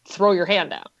just throw your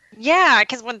hand out. Yeah,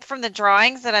 because from the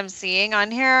drawings that I'm seeing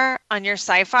on here on your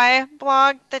sci-fi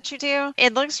blog that you do,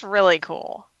 it looks really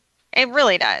cool. It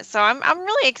really does. So I'm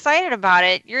really excited about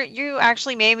it. You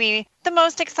actually made me the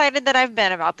most excited that I've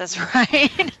been about this ride.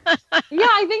 Yeah,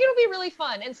 I think it'll be really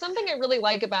fun. And something I really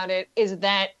like about it is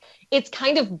that it's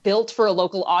kind of built for a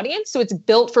local audience. So it's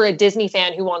built for a Disney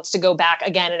fan who wants to go back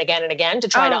again and again and again to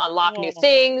try to unlock new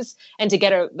things and to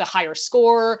get the higher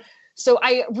score. So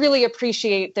I really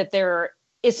appreciate that there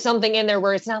is something in there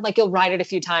where it's not like you'll ride it a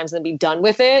few times and then be done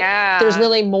with it. Yeah. There's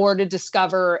really more to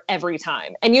discover every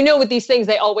time. And with these things,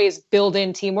 they always build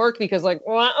in teamwork, because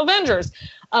Avengers.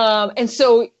 And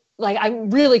so like, I'm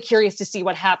really curious to see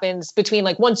what happens between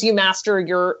like once you master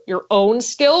your own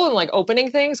skill and like opening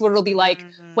things, what it'll be like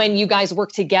when you guys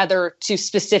work together to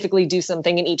specifically do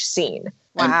something in each scene.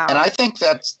 Wow. And I think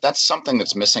that's something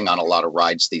that's missing on a lot of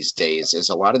rides these days. Is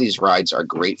a lot of these rides are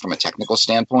great from a technical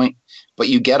standpoint, but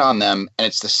you get on them and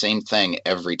it's the same thing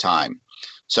every time.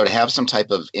 So to have some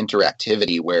type of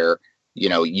interactivity where, you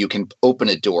know, you can open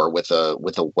a door with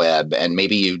a web, and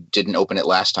maybe you didn't open it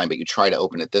last time, but you try to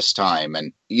open it this time.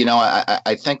 And, you know,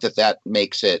 I think that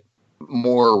makes it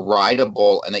more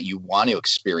rideable and that you want to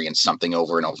experience something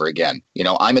over and over again. You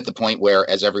know, I'm at the point where,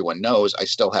 as everyone knows, I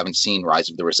still haven't seen Rise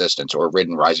of the Resistance or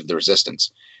ridden Rise of the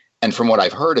Resistance. And from what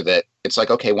I've heard of it, it's like,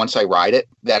 okay, once I ride it,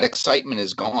 that excitement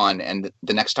is gone. And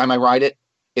the next time I ride it,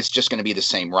 it's just going to be the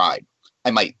same ride.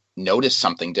 I might notice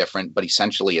something different, but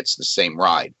essentially it's the same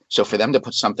ride. So for them to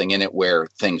put something in it where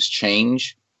things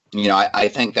change, you know, I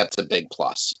think that's a big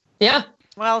plus. Yeah.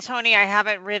 Well, Tony, I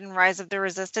haven't ridden Rise of the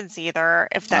Resistance either,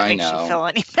 if that makes you know. feel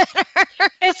any better.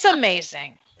 It's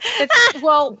amazing.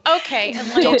 Well, okay. And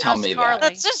Don't tell me that.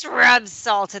 Let's just rub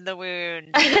salt in the wound.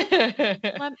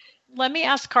 Let me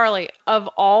ask Carlye, of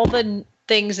all the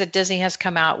things that Disney has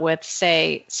come out with,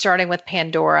 say, starting with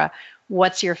Pandora,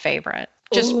 what's your favorite?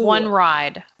 Just one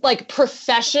ride. Like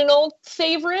professional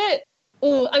favorite?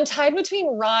 Ooh, I'm tied between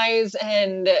Rise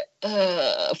and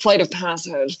Flight of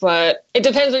Passage, but it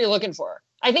depends what you're looking for.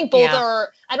 I think both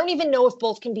are, I don't even know if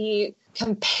both can be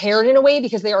compared in a way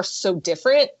because they are so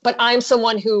different, but I'm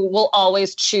someone who will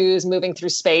always choose moving through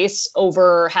space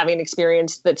over having an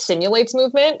experience that simulates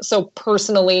movement. So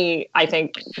personally, I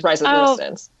think Rise of the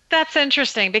Resistance. That's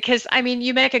interesting because, I mean,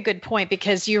 you make a good point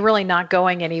because you're really not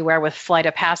going anywhere with Flight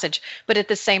of Passage. But at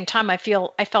the same time, I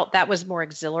felt that was more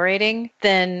exhilarating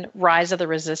than Rise of the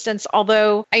Resistance.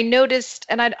 Although I noticed,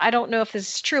 and I don't know if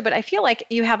this is true, but I feel like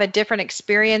you have a different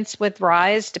experience with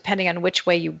Rise depending on which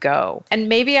way you go. And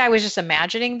maybe I was just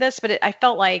imagining this, but I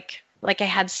felt like I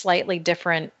had slightly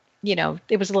different, you know,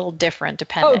 it was a little different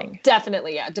depending. Oh,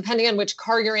 definitely. Yeah. Depending on which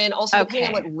car you're in. Also, depending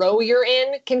on what row you're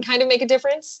in can kind of make a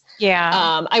difference.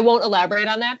 Yeah. I won't elaborate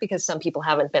on that because some people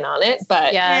haven't been on it,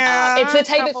 but it's the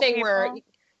type of thing where,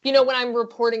 you know, when I'm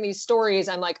reporting these stories,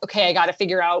 I'm like, okay, I got to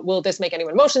figure out, will this make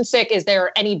anyone motion sick? Is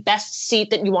there any best seat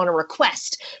that you want to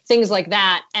request? Things like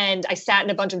that. And I sat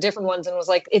in a bunch of different ones and was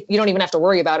like, you don't even have to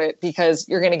worry about it because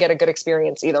you're going to get a good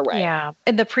experience either way. Yeah.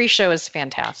 And the pre-show is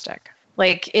fantastic.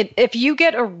 Like, if you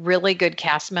get a really good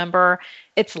cast member,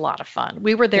 it's a lot of fun.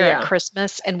 We were there at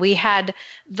Christmas, and we had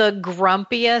the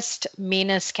grumpiest,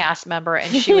 meanest cast member,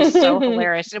 and she was so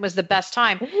hilarious. It was the best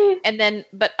time. And then,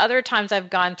 but other times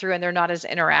I've gone through, and they're not as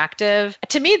interactive.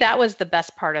 To me, that was the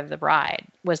best part of the ride,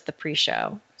 was the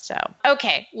pre-show. So,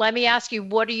 okay, let me ask you,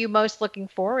 what are you most looking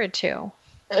forward to?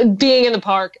 Being in the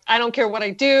park. I don't care what I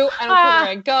do. I don't care where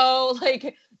I go.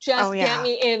 Like, just get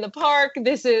me in the park.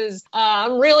 This is,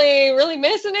 I'm really, really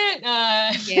missing it.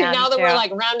 Now that we're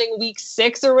like rounding week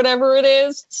 6 or whatever it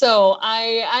is. So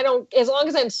I don't, as long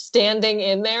as I'm standing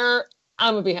in there,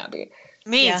 I'm gonna be happy.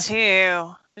 Me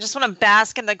too. I just want to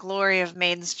bask in the glory of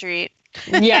Main Street.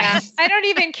 Yes. I don't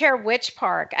even care which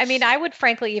park. I mean, I would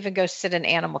frankly even go sit in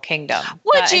Animal Kingdom.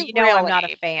 Would you? You know, really? I'm not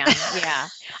a fan. Yeah.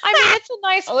 I mean, it's a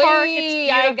nice park.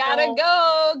 It's I gotta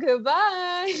go.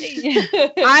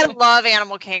 Goodbye. I love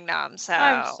Animal Kingdom. So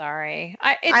I'm sorry.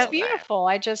 It's beautiful.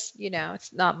 I just, you know,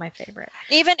 it's not my favorite.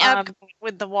 Even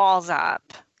with the walls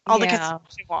up. All the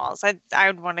construction walls. I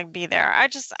would want to be there.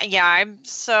 I'm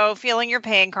so feeling your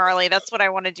pain, Carlye. That's what I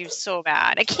want to do so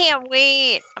bad. I can't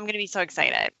wait. I'm going to be so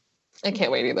excited. I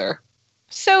can't wait either.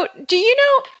 So do you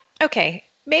know, okay,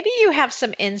 maybe you have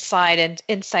some insight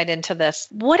into this.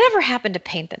 Whatever happened to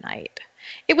Paint the Night?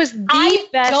 It was the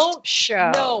best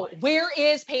show. No, where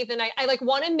is Paint the Night? I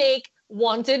want to make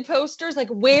wanted posters. Like,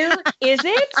 where is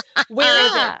it? Where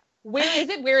is it? Where is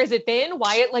it? Where has it been?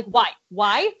 Why?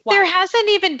 Why? There hasn't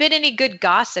even been any good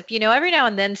gossip. You know, every now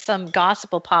and then some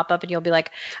gossip will pop up and you'll be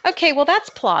like, okay, well, that's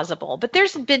plausible. But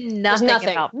there's been nothing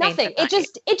about nothing. It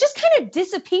just kind of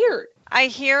disappeared. I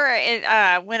hear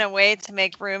it went away to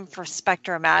make room for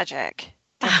Spectra Magic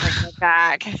to bring it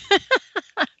back.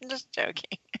 I'm just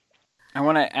joking. I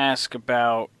want to ask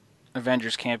about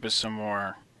Avengers Campus some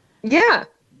more. Yeah.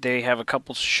 They have a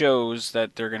couple shows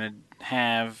that they're going to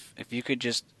have. If you could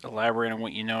just elaborate on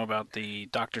what you know about the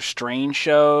Doctor Strange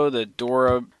show, the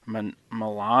Dora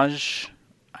Milaje.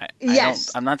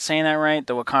 Yes. I'm not saying that right.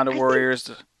 The Wakanda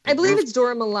Warriors. I believe it's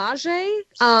Dora Milaje.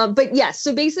 But yes,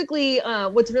 so basically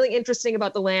what's really interesting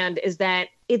about the land is that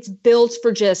it's built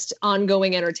for just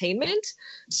ongoing entertainment.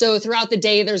 So throughout the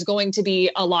day, there's going to be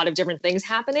a lot of different things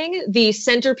happening. The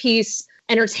centerpiece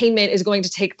entertainment is going to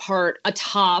take part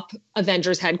atop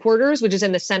Avengers headquarters, which is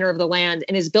in the center of the land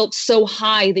and is built so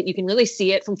high that you can really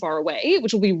see it from far away,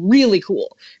 which will be really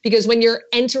cool because when you're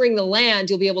entering the land,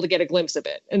 you'll be able to get a glimpse of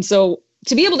it. And so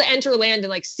to be able to enter land and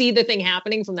like see the thing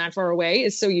happening from that far away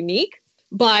is so unique.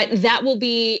 But that will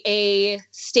be a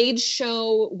stage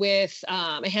show with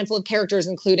a handful of characters,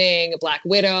 including Black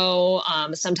Widow,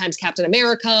 sometimes Captain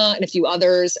America, and a few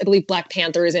others. I believe Black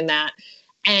Panther is in that.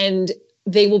 And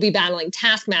they will be battling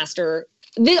Taskmaster.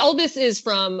 All this is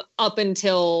from up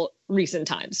until recent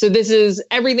times. So this is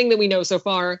everything that we know so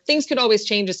far. Things could always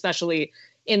change, especially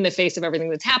in the face of everything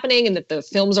that's happening and that the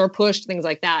films are pushed, things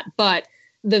like that. But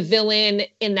the villain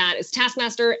in that is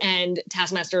Taskmaster, and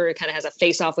Taskmaster kind of has a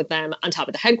face-off with them on top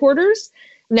of the headquarters.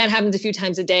 And that happens a few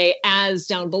times a day, as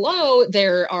down below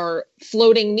there are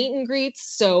floating meet and greets.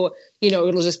 So,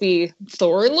 it'll just be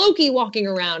Thor and Loki walking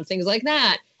around, things like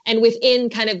that. And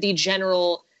within kind of the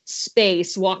general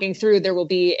space walking through, there will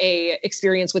be a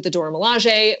experience with the Dora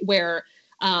Milaje where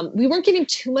we weren't giving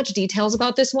too much details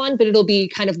about this one, but it'll be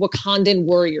kind of Wakandan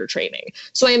warrior training.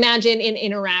 So I imagine an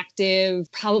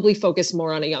interactive, probably focused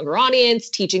more on a younger audience,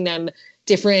 teaching them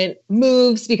different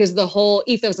moves, because the whole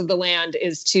ethos of the land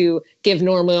is to give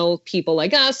normal people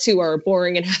like us who are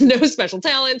boring and have no special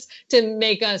talents to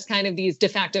make us kind of these de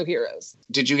facto heroes.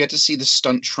 Did you get to see the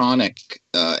Stuntronic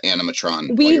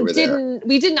animatron while you were there?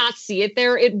 We did not see it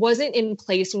there. It wasn't in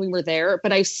place when we were there,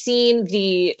 but I've seen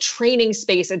the training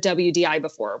space at WDI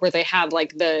before, where they have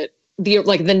like the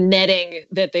netting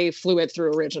that they flew it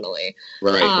through originally.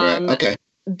 Right. Okay.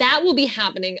 That will be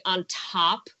happening on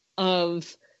top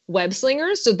of Web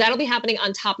Slingers. So that'll be happening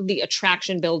on top of the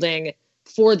attraction building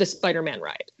for the Spider-Man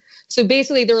ride. So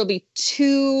basically there will be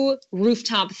two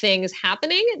rooftop things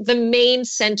happening. The main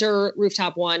center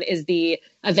rooftop one is the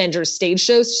Avengers stage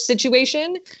show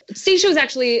situation. Stage show is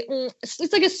actually,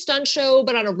 it's like a stunt show,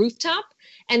 but on a rooftop.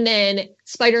 And then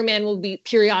Spider-Man will be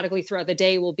periodically throughout the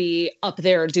day will be up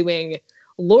there doing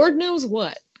Lord knows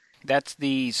what. That's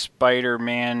the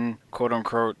Spider-Man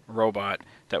quote-unquote robot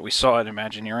that we saw at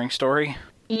Imagineering Story?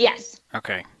 Yes.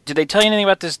 Okay. Did they tell you anything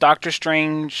about this Doctor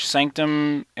Strange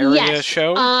Sanctum area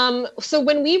show? So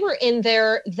when we were in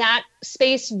there, that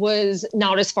space was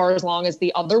not as far as long as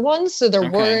the other ones. So there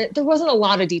wasn't a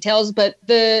lot of details, but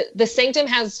the Sanctum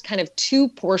has kind of two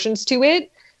portions to it.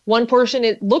 One portion,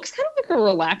 it looks kind of like a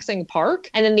relaxing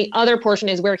park. And then the other portion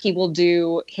is where he will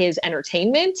do his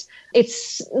entertainment.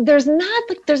 There's not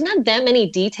that many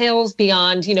details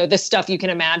beyond, the stuff you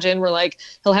can imagine where like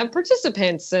he'll have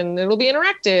participants and it'll be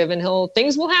interactive and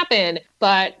things will happen.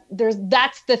 But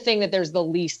that's the thing that there's the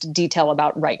least detail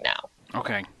about right now.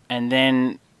 Okay. And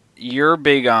then we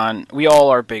all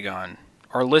are big on,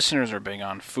 our listeners are big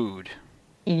on food.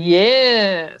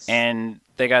 Yes. And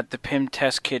they got the Pym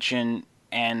Test Kitchen.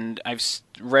 And I've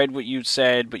read what you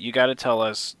said, but you got to tell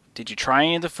us, did you try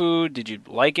any of the food? Did you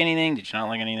like anything? Did you not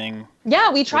like anything? Yeah,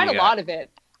 we tried a lot of it.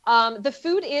 The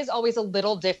food is always a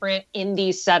little different in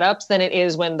these setups than it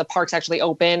is when the park's actually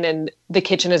open and the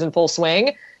kitchen is in full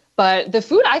swing. But the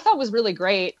food I thought was really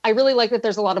great. I really like that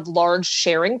there's a lot of large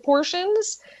sharing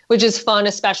portions, which is fun,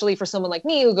 especially for someone like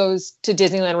me who goes to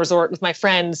Disneyland Resort with my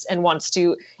friends and wants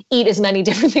to eat as many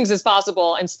different things as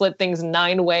possible and split things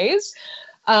 9 ways.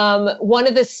 One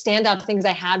of the standout things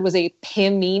I had was a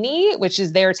pimini, which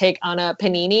is their take on a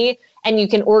panini, and you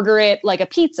can order it like a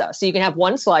pizza. So you can have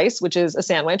one slice, which is a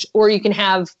sandwich, or you can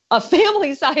have a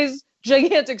family-size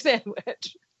gigantic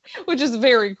sandwich, which is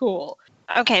very cool.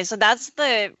 Okay, so that's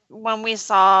the one we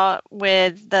saw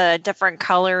with the different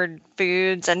colored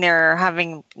foods, and they're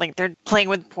playing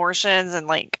with portions and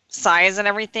like size and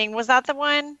everything. Was that the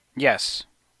one? Yes.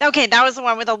 Okay, that was the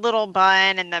one with a little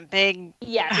bun and the big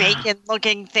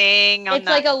bacon-looking thing. It's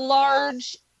like a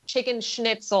large chicken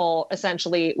schnitzel,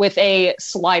 essentially, with a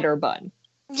slider bun.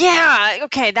 Yeah,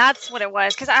 okay, that's what it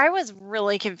was. Because I was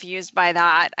really confused by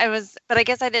that. But I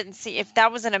guess I didn't see, if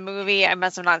that was in a movie, I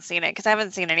must have not seen it, because I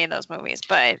haven't seen any of those movies,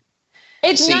 but...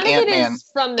 It's none of it is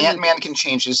from the Ant-Man movie. can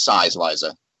change his size,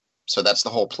 Liza. So that's the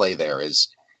whole play there, is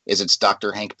it's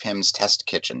Dr. Hank Pym's test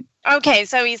kitchen. Okay,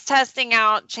 so he's testing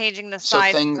out changing the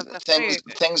size of the food.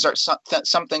 Things are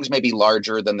some things may be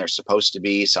larger than they're supposed to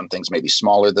be. Some things may be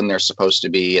smaller than they're supposed to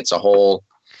be. It's a whole.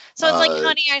 So it's like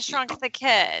Honey, I Shrunk the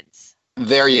Kids.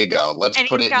 There you go. Let's and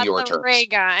put it in your terms. Ray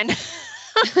gun.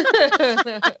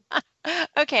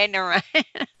 Okay, never mind.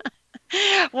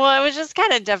 Well, it was just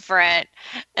kind of different.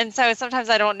 And so sometimes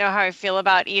I don't know how I feel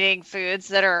about eating foods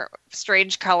that are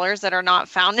strange colors that are not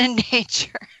found in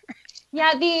nature.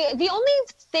 Yeah, the only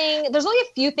thing, there's only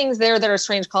a few things there that are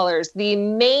strange colors. The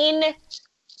main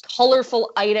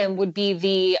colorful item would be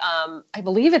the, I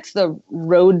believe it's the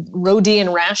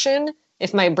Rhodian ration,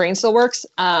 if my brain still works,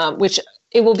 which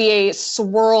it will be a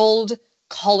swirled,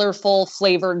 colorful,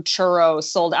 flavored churro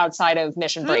sold outside of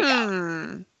Mission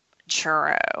Breakout.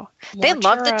 Churro. More They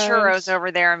love the churros. churros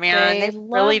over there, man. They love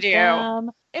really do.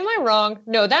 them. Am I wrong?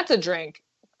 No, that's a drink.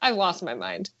 I've lost my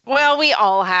mind. Well, we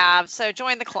all have, so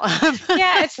join the club.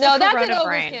 Yeah, it's No, the that's Corona an Oga's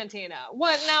brain. Cantina.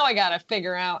 What? Now I gotta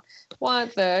figure out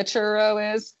what the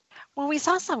churro is. Well, we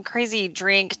saw some crazy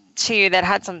drink too that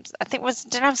had some, I think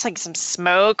didn't have like some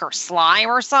smoke or slime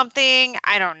or something.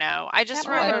 I don't know. I just That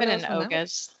might have remember been an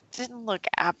Oga's. didn't look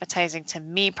appetizing to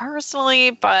me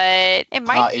personally, but it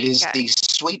might. It is the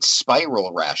sweet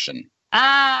spiral ration.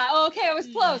 Ah, okay, I was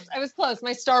close. I was close.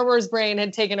 My Star Wars brain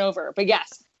had taken over. But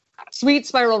yes, sweet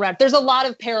spiral wrap. There's a lot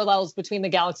of parallels between the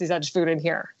Galaxy's Edge food and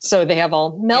here. So they have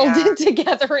all melded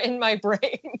together in my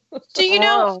brain. Do you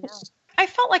know, I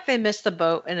felt like they missed the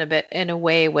boat in a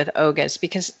way with Oga's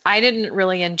because I didn't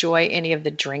really enjoy any of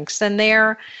the drinks in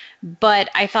there. But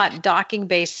I thought Docking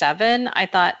Bay 7,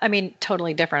 I mean,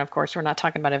 totally different, of course. We're not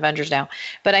talking about Avengers now.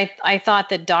 But I thought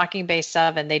that Docking Bay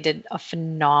 7, they did a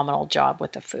phenomenal job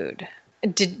with the food.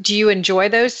 Do you enjoy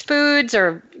those foods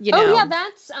or, you know? Oh, yeah,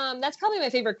 that's probably my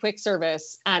favorite quick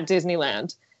service at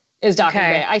Disneyland is Docking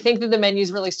Bay. I think that the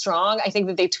menu's really strong. I think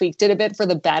that they tweaked it a bit for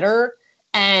the better.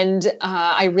 And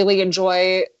I really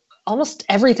enjoy almost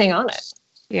everything on it.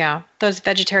 Yeah, those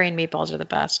vegetarian meatballs are the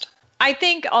best. I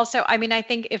think also, I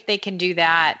think if they can do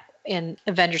that in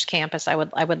Avengers Campus, I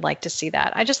would like to see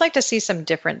that. I just like to see some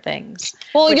different things.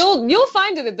 Well, you'll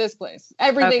find it at this place.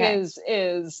 Everything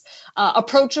is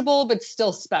approachable but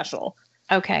still special.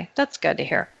 Okay, that's good to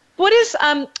hear. What is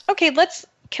okay,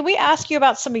 can we ask you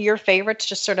about some of your favorites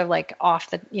just sort of like off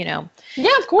the, you know?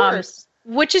 Yeah, of course.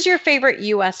 Which is your favorite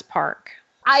US park?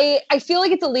 I feel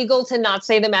like it's illegal to not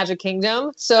say the Magic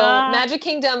Kingdom. So Magic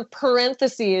Kingdom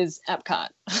parentheses Epcot.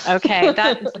 Okay,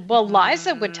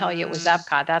 Liza would tell you it was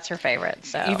Epcot. That's her favorite.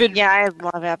 So I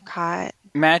love Epcot.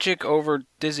 Magic over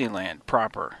Disneyland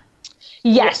proper.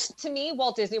 Yes, to me,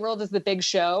 Walt Disney World is the big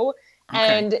show.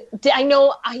 Okay. And I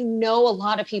know a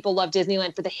lot of people love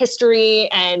Disneyland for the history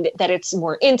and that it's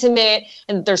more intimate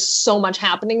and there's so much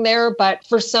happening there. But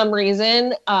for some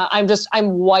reason,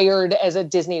 I'm wired as a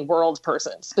Disney World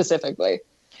person specifically.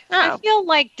 I feel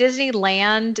like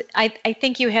Disneyland, I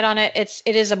think you hit on it.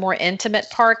 It is a more intimate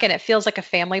park and it feels like a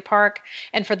family park.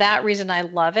 And for that reason, I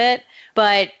love it.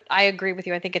 But I agree with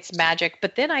you. I think it's Magic.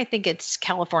 But then I think it's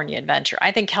California Adventure.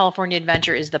 I think California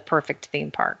Adventure is the perfect theme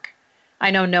park. I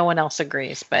know no one else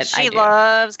agrees, but she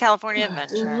loves California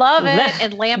Adventure. Love it.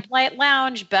 And Lamplight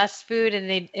Lounge, best food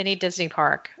in any Disney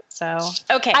park. So,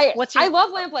 okay. I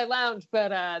love Lamplight Lounge, but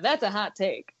that's a hot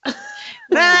take.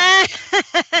 I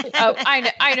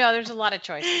know. There's a lot of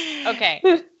choices. Okay.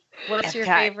 What's your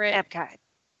favorite Epcot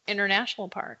international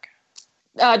park?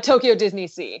 Tokyo Disney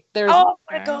Sea.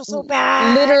 I go so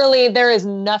bad. Literally, there is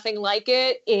nothing like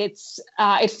it. It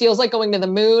feels like going to the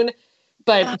moon.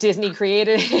 But Disney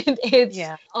created it.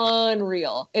 It's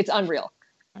unreal. It's unreal.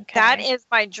 Okay. That is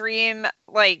my dream,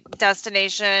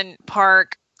 destination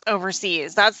park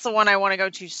overseas. That's the one I want to go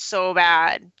to so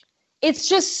bad. It's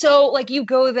just so, you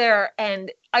go there,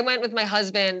 and I went with my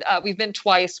husband. We've been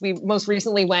twice. We most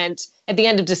recently went at the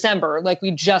end of December.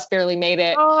 We just barely made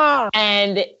it. Oh.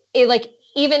 And it,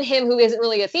 even him, who isn't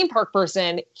really a theme park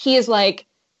person, he is like,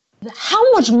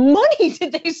 how much money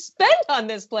did they spend on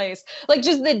this place?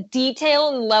 Just the detail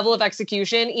and level of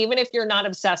execution, even if you're not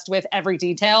obsessed with every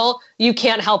detail, you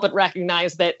can't help but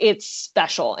recognize that it's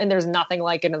special and there's nothing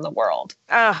like it in the world.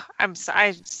 Oh,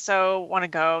 I so want to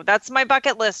go. That's my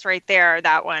bucket list right there,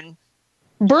 that one.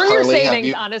 Burn your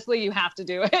savings. Honestly, you have to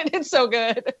do it. It's so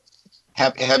good.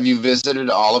 Have you visited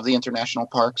all of the international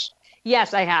parks?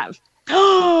 Yes, I have.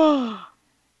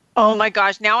 Oh my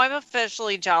gosh, now I'm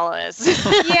officially jealous.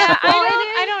 Yeah,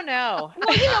 I don't know.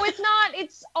 Well,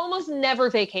 it's almost never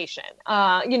vacation.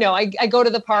 I go to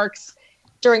the parks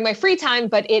during my free time,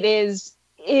 but it is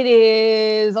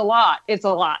a lot. It's a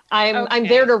lot. I'm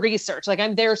there to research.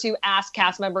 I'm there to ask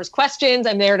cast members questions.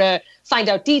 I'm there to find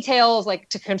out details,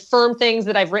 to confirm things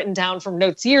that I've written down from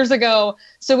notes years ago.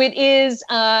 So it is,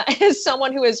 as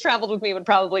someone who has traveled with me would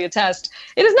probably attest,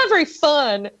 it is not very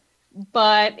fun.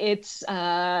 But it's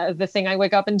the thing I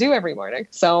wake up and do every morning.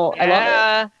 So I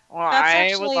love it. Well,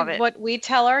 that's actually what we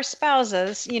tell our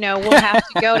spouses. We'll have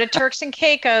to go to Turks and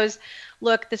Caicos.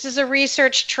 Look, this is a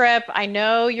research trip. I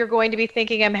know you're going to be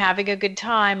thinking I'm having a good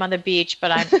time on the beach, but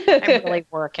I'm really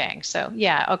working. So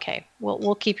yeah, okay.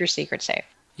 We'll keep your secret safe.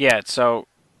 Yeah, so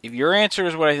if your answer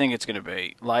is what I think it's going to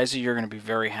be, Liza, you're going to be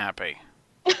very happy.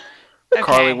 Okay.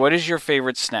 Carlye, what is your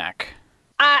favorite snack?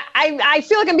 I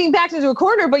feel like I'm being backed into a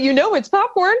corner, but it's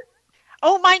popcorn.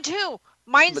 Oh, mine too.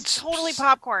 Mine's But totally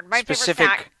popcorn. My favorite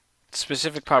snack.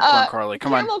 Specific popcorn, Carlye.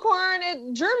 Come on. Caramel corn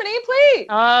in Germany, please.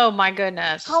 Oh my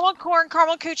goodness. Caramel corn,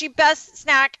 caramel coochie, best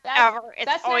snack ever. It's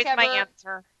best always snack my ever.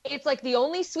 answer. It's like the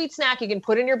only sweet snack you can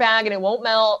put in your bag and it won't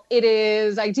melt. It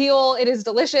is ideal. It is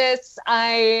delicious.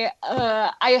 I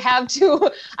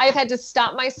have had to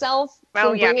stop myself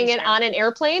from bringing it on an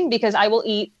airplane because I will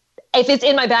eat. If it's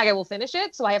in my bag, I will finish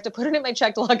it. So I have to put it in my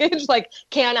checked luggage. Like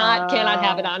cannot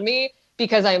have it on me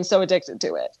because I am so addicted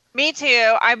to it. Me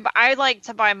too. I like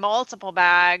to buy multiple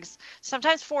bags,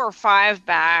 sometimes 4 or 5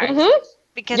 bags,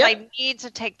 because I need to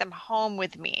take them home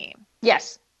with me.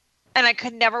 Yes. And I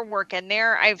could never work in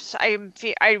there. I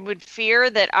would fear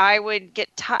that I would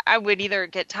I would either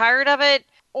get tired of it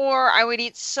or I would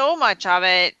eat so much of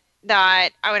it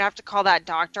that I would have to call that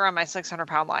doctor on my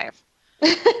 600-pound life.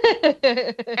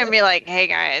 And be like, hey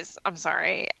guys, I'm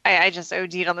sorry. I just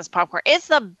OD'd on this popcorn. It's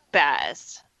the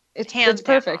best. It's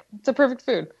perfect. It's a perfect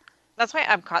food. That's why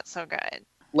Epcot's so good.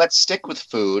 Let's stick with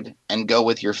food and go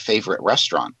with your favorite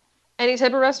restaurant. Any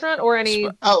type of restaurant or any...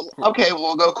 Oh, okay.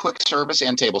 We'll go quick service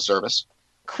and table service.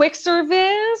 Quick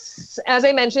service, as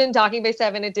I mentioned, Docking Bay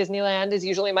 7 at Disneyland is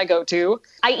usually my go-to.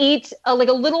 I eat a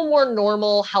little more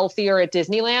normal, healthier at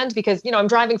Disneyland because, I'm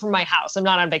driving from my house. I'm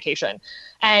not on vacation.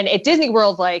 And at Disney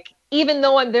World, even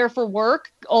though I'm there for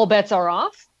work, all bets are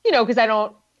off, because my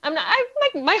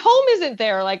home isn't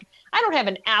there. I don't have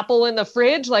an apple in the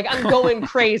fridge. I'm going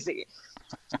crazy.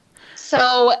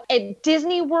 So at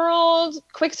Disney World,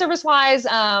 quick service wise,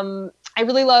 I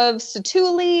really love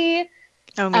Satuli.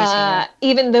 Oh, me too.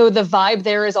 Even though the vibe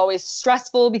there is always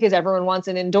stressful because everyone wants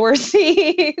an indoor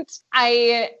seat.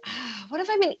 What have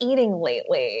I been eating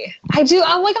lately? I'll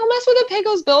mess with a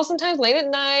Pecos Bill sometimes late at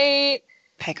night.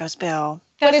 Pecos Bill.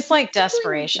 But it's like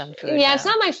desperation food. Yeah, it's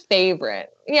not my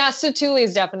favorite. Yeah, Satuli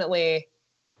is definitely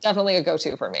a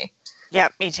go-to for me.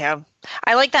 Yep, me too.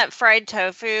 I like that fried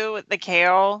tofu with the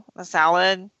kale, the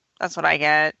salad. That's what I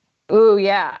get. Ooh,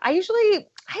 yeah. I switch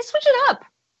it up.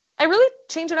 I really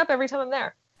change it up every time I'm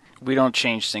there. We don't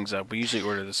change things up. We usually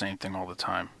order the same thing all the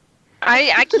time.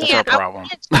 I can't. That's our problem.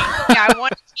 I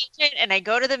want to change it, and I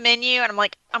go to the menu, and I'm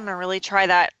like, I'm going to really try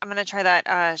that. I'm going to try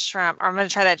that shrimp, or I'm going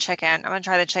to try that chicken. I'm going to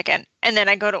try the chicken. And then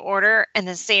I go to order, and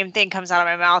the same thing comes out of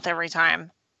my mouth every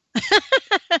time.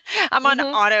 I'm on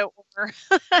auto order.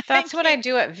 That's what I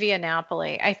do at Via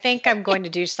Napoli. I think I'm going to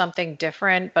do something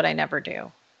different, but I never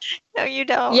do. No, you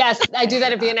don't. Yes, I do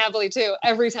that at Via Napoli too.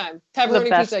 Every time.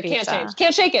 Pepperoni pizza. Can't change.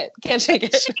 Can't shake it. Can't shake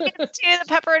it. She gets to the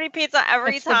pepperoni pizza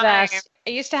every It's time. the best.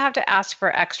 I used to have to ask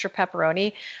for extra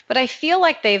pepperoni, but I feel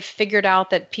like they've figured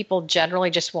out that people generally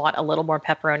just want a little more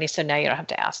pepperoni, so now you don't have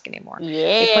to ask anymore.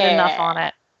 Yeah. They put enough on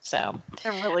it. So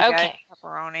They're really good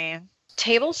pepperoni.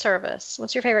 Table service.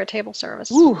 What's your favorite table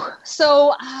service? Ooh.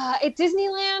 So at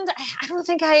Disneyland, I don't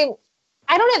think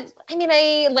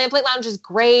Lamplight Lounge is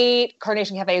great.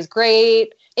 Carnation Cafe is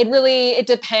great. It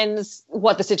depends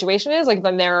what the situation is. If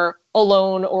I'm there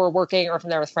alone or working or if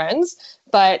I'm there with friends.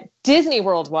 But Disney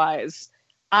World wise,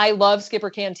 I love Skipper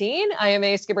Canteen. I am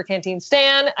a Skipper Canteen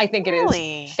stan. I think it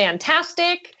is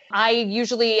fantastic. I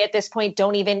usually at this point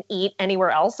don't even eat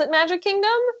anywhere else at Magic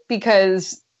Kingdom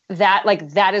because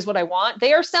that is what I want.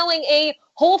 They are selling a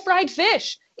whole fried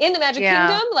fish in the Magic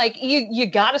Kingdom. You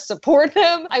got to support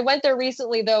them. I went there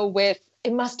recently though with,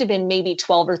 it must have been maybe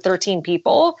 12 or 13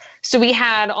 people. So we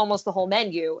had almost the whole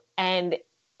menu and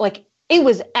it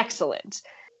was excellent.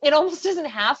 It almost doesn't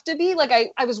have to be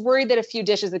I was worried that a few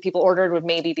dishes that people ordered would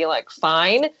maybe be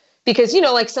fine because,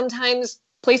 sometimes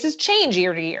places change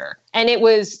year to year and it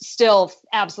was still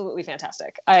absolutely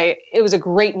fantastic. It was a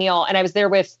great meal. And I was there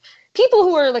with people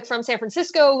who are from San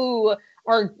Francisco who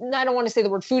are, I don't want to say the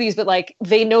word foodies, but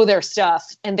they know their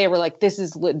stuff. And they were this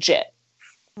is legit.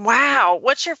 Wow.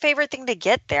 What's your favorite thing to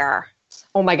get there?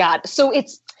 Oh my God. So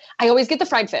I always get the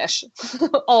fried fish.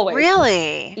 Always.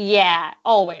 Really? Yeah,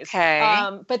 always.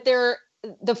 Okay. But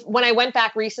when I went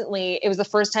back recently, it was the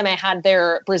first time I had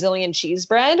their Brazilian cheese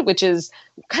bread, which is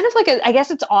kind of I guess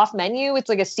it's off menu. It's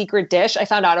a secret dish. I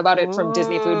found out about it from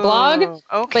Disney Food Blog.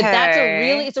 Okay.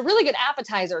 But it's a really good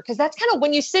appetizer because that's kind of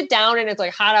when you sit down and it's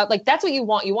hot out, that's what you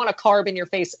want. You want a carb in your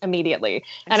face immediately.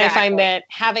 Exactly. And I find that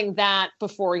having that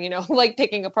before,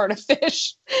 picking apart a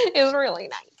fish is really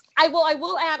nice. I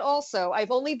will add also,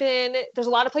 there's a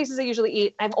lot of places I usually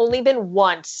eat. I've only been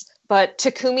once, but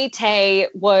Takumi Tay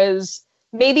was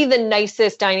maybe the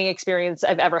nicest dining experience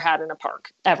I've ever had in a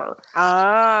park, ever. Oh,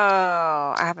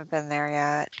 I haven't been there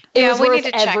yet. It was worth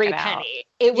every penny.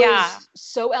 It was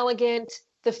so elegant.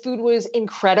 The food was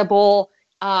incredible.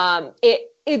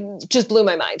 it just blew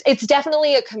my mind. It's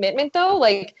definitely a commitment though.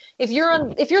 Like if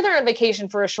you're there on vacation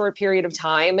for a short period of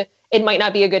time, it might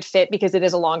not be a good fit because it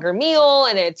is a longer meal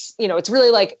and it's, it's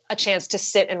really like a chance to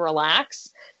sit and relax.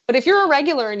 But if you're a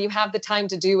regular and you have the time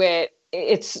to do it,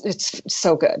 it's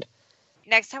so good.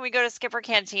 Next time we go to Skipper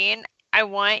Canteen, I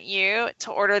want you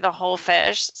to order the whole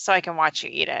fish so I can watch you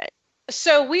eat it.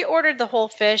 So we ordered the whole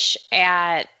fish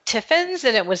at Tiffin's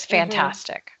and it was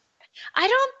fantastic. I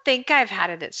don't think I've had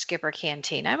it at Skipper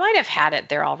Canteen. I might have had it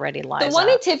there already, Liza. The one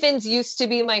at Tiffin's used to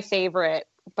be my favorite,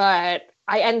 but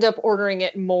I end up ordering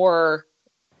it more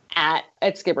at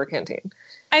Skipper Canteen.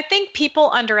 I think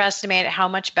people underestimate how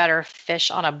much better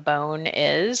fish on a bone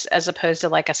is as opposed to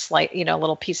like a slight,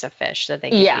 little piece of fish that they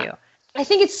give you. I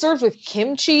think it's served with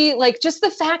kimchi. Like just the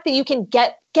fact that you can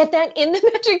get that in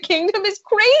the Magic Kingdom is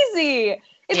crazy.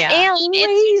 It's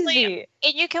crazy.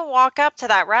 And you can walk up to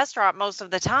that restaurant most of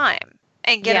the time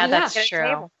and get that's true.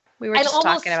 Table. We were just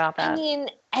talking about that. I mean,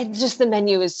 and just the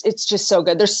menu it's just so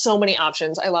good. There's so many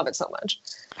options. I love it so much.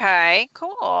 Okay,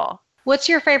 cool. What's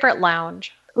your favorite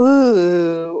lounge?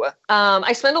 Ooh,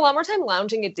 I spend a lot more time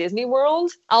lounging at Disney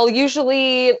World. I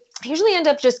usually end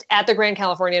up just at the Grand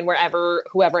Californian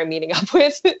whoever I'm meeting up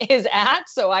with is at.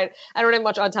 So I don't have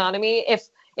much autonomy.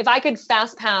 If I could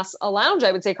fast pass a lounge,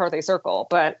 I would say Carthay Circle,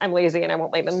 but I'm lazy and I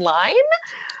won't wait in line.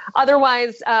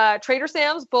 Otherwise, Trader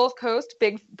Sam's, both coasts,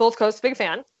 big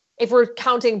fan. If we're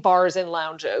counting bars and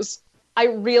lounges, I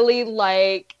really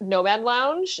like Nomad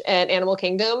Lounge and Animal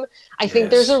Kingdom. I think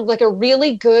there's a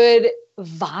really good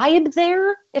vibe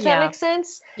there, if that makes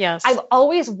sense. Yes. I've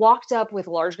always walked up with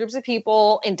large groups of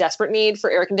people in desperate need for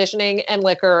air conditioning and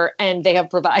liquor, and they have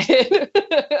provided.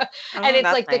 And it's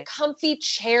like nice. The comfy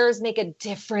chairs make a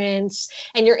difference,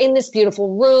 and you're in this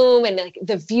beautiful room, and like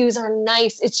the views are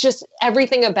nice. It's just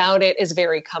everything about it is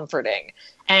very comforting,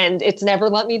 and it's never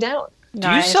let me down. Do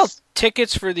you sell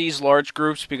tickets for these large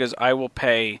groups? Because I will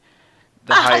pay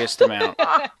the highest amount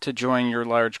to join your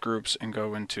large groups and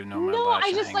go into Nomad Lodge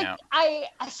and hang out.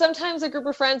 Sometimes a group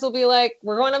of friends will be like,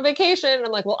 we're going on vacation. And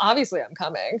I'm like, well, obviously I'm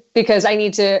coming because I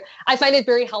find it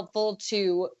very helpful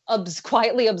to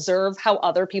quietly observe how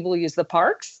other people use the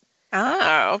parks.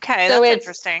 Oh, okay. So that's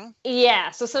interesting.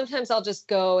 Yeah. So sometimes I'll just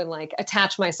go and like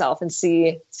attach myself and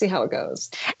see how it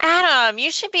goes. Adam, you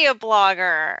should be a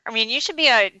blogger. I mean, you should be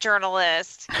a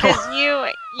journalist because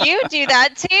you do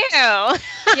that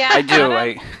too. Yeah, I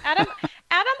do.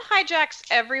 Adam hijacks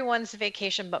everyone's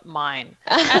vacation but mine.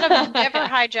 Adam never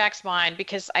hijacks mine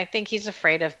because I think he's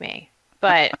afraid of me.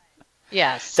 But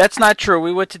yes. That's not true.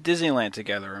 We went to Disneyland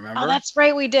together, remember? Oh, that's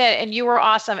right, we did. And you were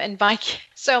awesome. And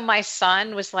so my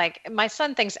son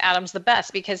thinks Adam's the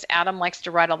best because Adam likes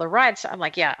to ride all the rides. So I'm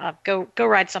like, go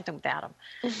ride something with Adam.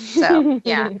 So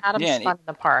yeah, Adam's fun in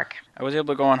the park. I was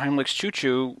able to go on Heimlich's Choo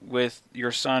Choo with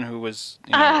your son who was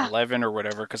 11 or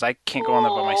whatever because I can't go on that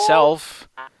by myself.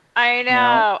 I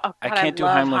know. Oh, God, I can't do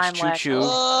Heimlich's Choo Choo.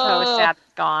 So sad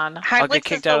it's gone. I'll get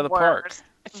kicked out of the park.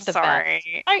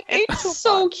 Sorry. It's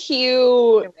so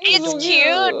cute. It's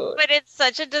cute, but it's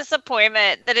such a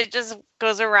disappointment that it just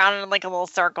goes around in like a little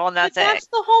circle and that's it. That's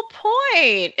the whole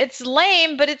point. It's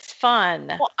lame, but it's fun.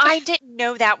 Well, I didn't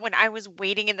know that when I was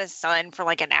waiting in the sun for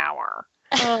like an hour.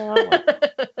 Oh.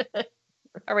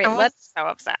 All right, let's so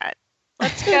upset.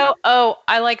 Let's go. Oh,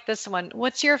 I like this one.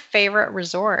 What's your favorite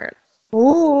resort?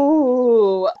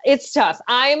 Ooh, it's tough.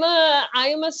 I'm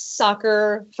a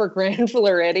sucker for Grand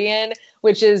Floridian,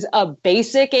 which is a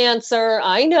basic answer.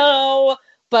 I know,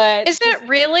 but is it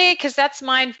really? Because that's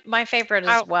my favorite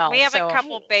as well. We have a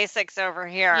couple basics over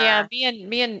here. Yeah,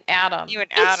 me and Adam. You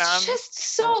and Adam. It's just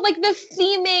so like the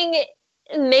theming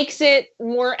makes it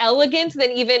more elegant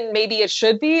than even maybe it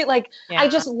should be. Like I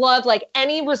just love like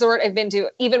any resort I've been to,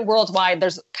 even worldwide,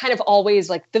 there's kind of always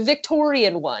like the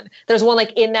Victorian one. There's one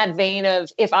like in that vein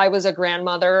of if I was a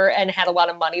grandmother and had a lot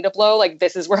of money to blow, like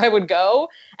this is where I would go.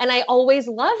 And I always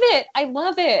love it. I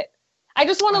love it. I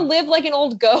just want to live like an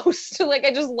old ghost. Like,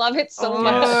 I just love it so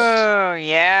much. Oh,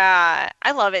 yeah.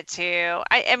 I love it too.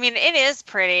 I mean, it is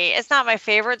pretty. It's not my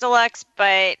favorite deluxe,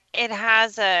 but it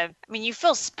has you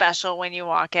feel special when you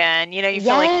walk in. You know, you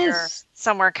feel like you're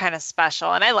somewhere kind of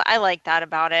special. And I like that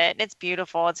about it. It's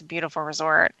beautiful. It's a beautiful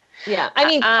resort. Yeah. I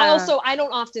mean, I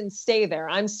don't often stay there.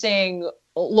 I'm staying,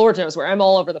 Lord knows where. I'm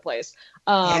all over the place.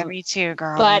 Yeah, me too,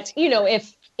 girl. But, you know,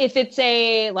 if it's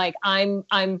like I'm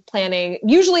planning,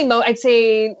 usually I'd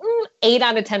say 8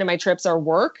 out of 10 of my trips are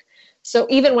work. So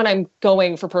even when I'm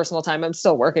going for personal time, I'm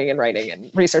still working and writing and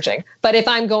researching. But if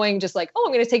I'm going just like,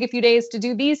 I'm going to take a few days to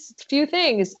do these few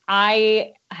things,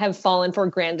 I have fallen for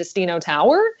Grand Destino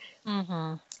Tower.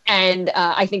 Mm-hmm. And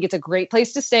I think it's a great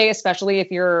place to stay, especially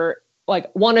if you're like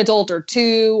one adult or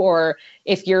two, or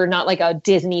if you're not like a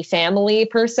Disney family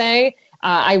per se.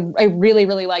 I really,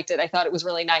 really liked it. I thought it was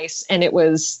really nice. And it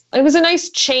was a nice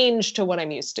change to what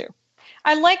I'm used to.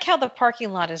 I like how the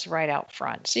parking lot is right out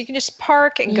front. So you can just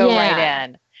park and go right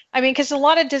in. I mean, because a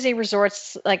lot of Disney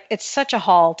resorts, like it's such a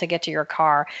haul to get to your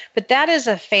car, but that is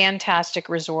a fantastic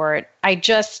resort. I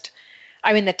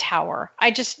mean, the tower.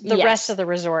 The rest of the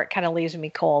resort kind of leaves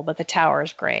me cold, but the tower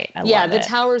is great. I love the it.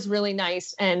 tower is really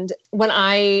nice. And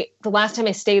the last time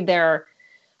I stayed there,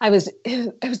 I was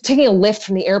taking a lift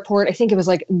from the airport. I think it was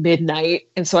like midnight.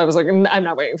 And so I was like, I'm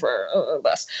not waiting for a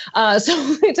bus.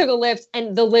 So I took a lift,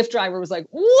 and the Lyft driver was like,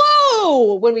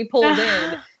 whoa, when we pulled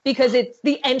in, because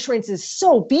the entrance is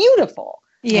so beautiful.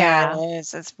 Yeah, it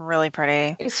is. It's really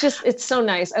pretty. It's so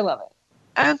nice. I love it.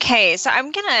 Okay, so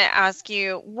I'm going to ask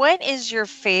you, what is your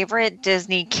favorite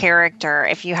Disney character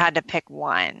if you had to pick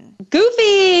one?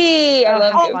 Goofy! I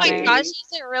love Goofy. Oh my gosh, is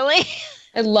it really?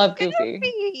 I love Goofy.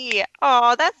 Goofy.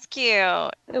 Oh, that's cute.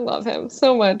 I love him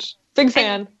so much. Big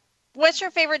fan. And what's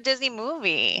your favorite Disney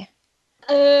movie?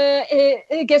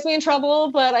 It gets me in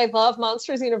trouble, but I love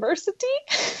Monsters University.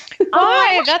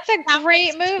 Oh, that's a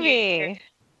great movie.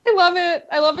 I love it.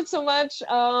 I love it so much.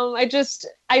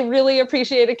 I really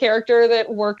appreciate a character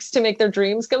that works to make their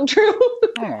dreams come true.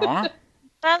 Aww.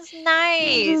 That's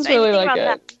nice. I really like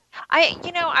it.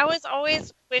 I was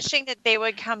always wishing that they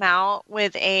would come out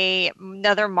with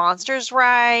another Monsters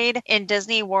ride in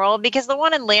Disney World, because the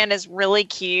one in Land is really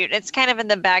cute. It's kind of in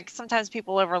the back. Sometimes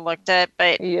people overlooked it,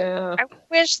 but yeah, I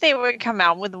wish they would come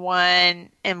out with one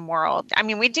in World. I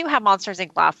mean, we do have Monsters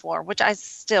Inc. Laugh Floor, which I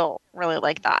still really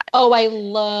like that. Oh, I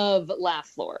love Laugh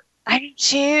Floor. I do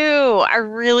too. I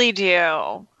really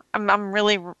do. I'm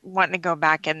really wanting to go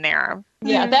back in there.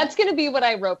 Yeah, that's going to be what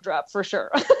I rope drop for sure.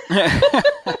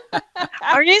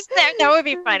 Are you? That would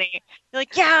be funny. You're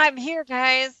like, yeah, I'm here,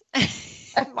 guys.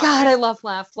 God, I love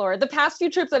Laugh Floor. The past few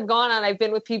trips I've gone on, I've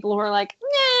been with people who are like,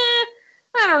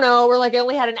 nah, I don't know. We're like, I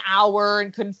only had an hour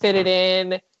and couldn't fit it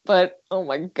in. But, oh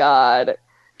my God,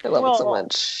 I love it so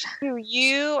much. Do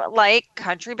you like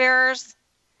Country Bears?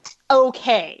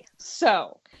 Okay,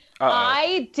 so...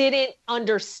 I didn't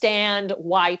understand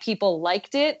why people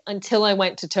liked it until I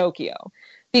went to Tokyo.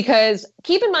 Because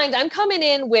keep in mind, I'm coming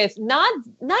in with not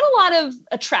a lot of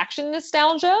attraction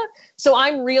nostalgia. So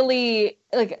I'm really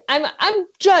like, I'm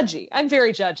judgy. I'm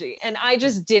very judgy. And I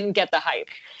just didn't get the hype.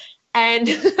 And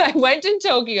I went in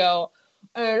Tokyo,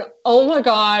 and oh my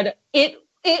God, it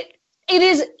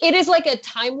is like a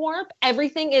time warp.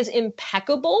 Everything is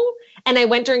impeccable. And I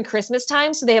went during Christmas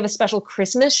time, so they have a special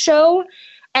Christmas show.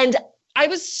 And I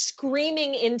was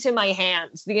screaming into my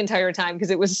hands the entire time because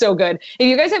it was so good. If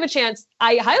you guys have a chance,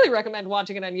 I highly recommend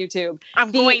watching it on YouTube.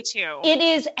 I'm going to. It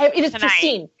is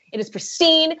pristine. It is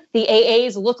pristine. The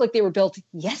AAs look like they were built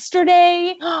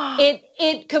yesterday.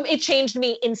 It changed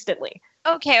me instantly.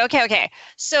 Okay.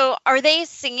 So are they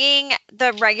singing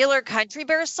the regular Country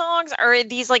Bear songs, or are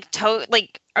these it's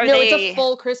a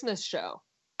full Christmas show.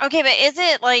 Okay, but is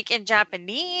it like in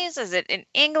Japanese? Is it in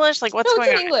English? Like what's going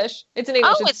on? It's in English. It's in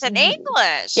English. Oh, it's in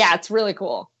English. Yeah, it's really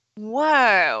cool.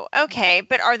 Whoa. Okay,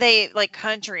 but are they like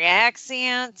country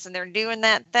accents and they're doing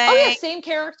that thing? Oh yeah, same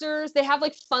characters. They have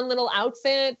like fun little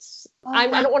outfits. I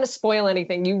don't want to spoil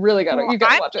anything. You really gotta watch it.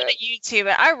 I'm gonna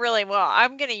YouTube it. I really will.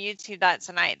 I'm gonna YouTube that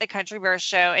tonight. The Country Bear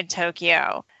show in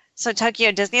Tokyo. So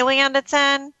Tokyo Disneyland it's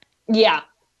in? Yeah.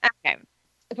 Okay.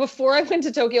 Before I went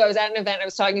to Tokyo, I was at an event. I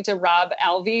was talking to Rob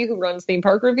Alvey, who runs Theme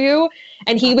Park Review,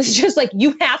 and he was just like,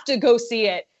 "You have to go see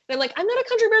it." And I'm like, "I'm not a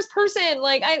Country Bears person.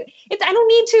 Like, I don't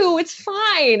need to. It's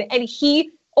fine." And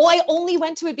I only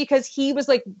went to it because he was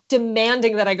like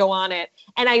demanding that I go on it.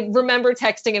 And I remember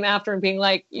texting him after and being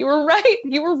like, "You were right.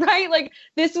 You were right. Like,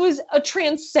 this was a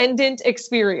transcendent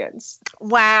experience."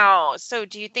 Wow. So,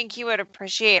 do you think you would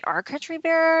appreciate our Country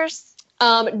Bears?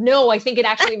 No, I think it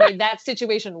actually made that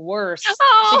situation worse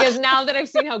because now that I've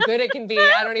seen how good it can be,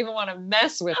 I don't even want to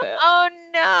mess with it. Oh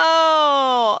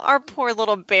no, our poor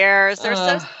little bears. They're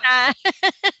so sad.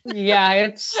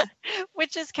 Yeah,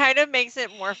 which is kind of makes it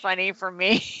more funny for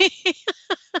me.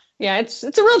 Yeah, it's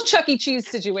a real Chuck E. Cheese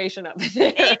situation up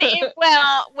there.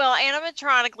 Well,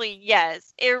 animatronically,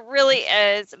 yes, it really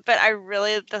is. But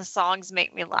the songs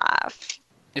make me laugh.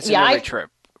 It's an every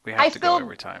trip. We have to go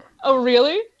every time. Oh,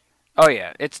 really? Oh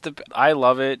yeah, I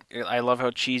love it. I love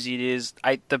how cheesy it is.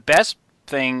 The best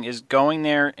thing is going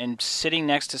there and sitting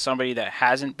next to somebody that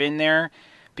hasn't been there,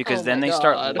 because then they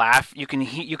start laughing.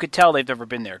 You could tell they've never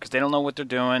been there because they don't know what they're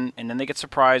doing, and then they get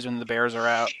surprised when the bears are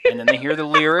out, and then they hear the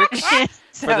lyrics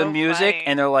for the music,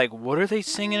 and they're like, "What are they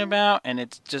singing about?" And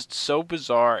it's just so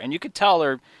bizarre, and you could tell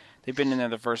they've been in there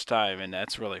the first time, and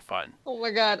that's really fun. Oh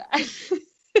my God.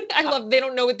 I love they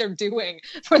don't know what they're doing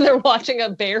when they're watching a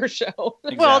bear show.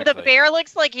 Exactly. Well, the bear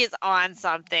looks like he's on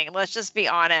something. Let's just be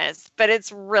honest, but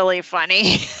it's really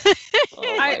funny.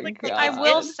 Oh my God. I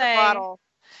will It's the say, bottle.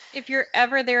 if you're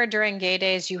ever there during gay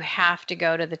days, you have to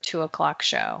go to the 2:00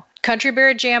 show. Country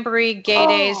Bear Jamboree, gay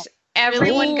days.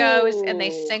 Everyone goes and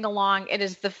they Ooh. sing along. It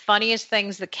is the funniest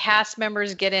things. The cast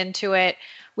members get into it.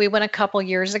 We went a couple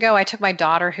years ago. I took my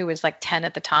daughter, who was like 10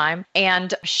 at the time,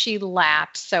 and she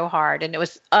laughed so hard. And it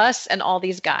was us and all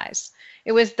these guys.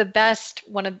 It was the best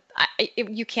one of,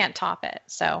 you can't top it.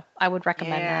 So I would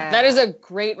recommend Yeah. that. That is a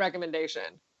great recommendation.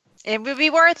 It would be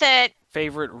worth it.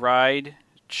 Favorite ride,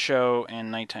 show, and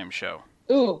nighttime show?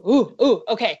 Ooh.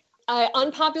 Okay.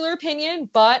 Unpopular opinion,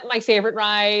 but my favorite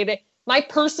ride, my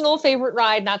personal favorite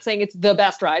ride, not saying it's the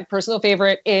best ride, personal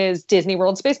favorite is Disney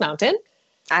World Space Mountain.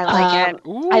 I like it.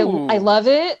 Ooh. I love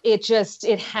it. It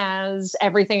has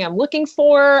everything I'm looking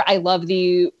for. I love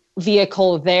the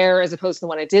vehicle there as opposed to the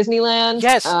one at Disneyland.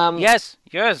 Yes.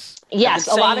 Yes,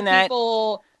 a lot of that.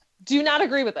 people do not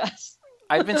agree with us.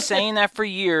 I've been saying that for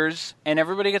years, and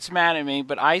everybody gets mad at me,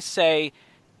 but I say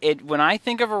it when I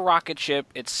think of a rocket ship,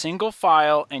 it's single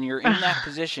file, and you're in that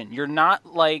position. You're not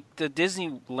like the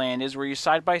Disneyland is where you're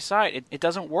side by side. It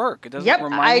doesn't work. It doesn't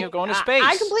remind me of going to space.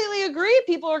 I completely agree.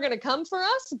 People are going to come for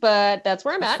us, but that's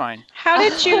where I'm That's at. fine. How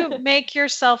did you make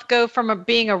yourself go from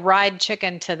being a ride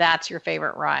chicken to that's your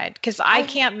favorite ride? Because I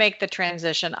can't make the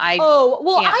transition. I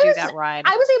can't do that ride.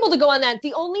 I was able to go on that.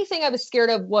 The only thing I was scared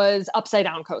of was upside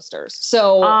down coasters.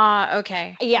 So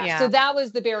okay. yeah, so that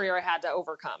was the barrier I had to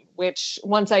overcome, which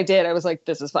once I did, I was like,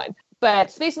 this is fine. But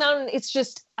Space Mountain, it's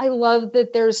just, I love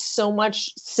that there's so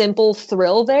much simple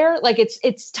thrill there. Like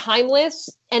it's timeless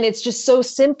and it's just so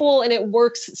simple and it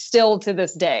works still to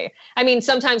this day. I mean,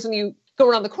 sometimes when you go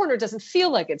around the corner, it doesn't feel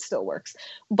like it still works,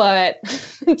 but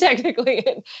technically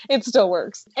it still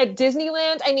works. At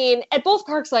Disneyland, I mean, at both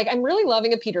parks, like I'm really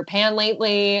loving a Peter Pan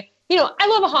lately. You know, I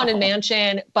love a Haunted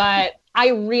Mansion, but I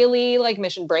really like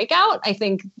Mission Breakout. I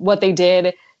think what they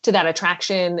did to that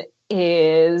attraction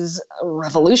is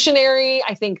revolutionary.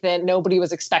 I think that nobody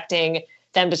was expecting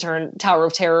them to turn Tower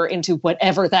of Terror into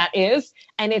whatever that is.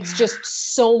 And it's just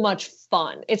so much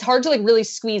fun. It's hard to like really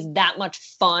squeeze that much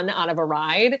fun out of a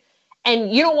ride.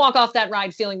 And you don't walk off that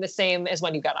ride feeling the same as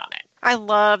when you got on it. I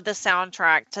love the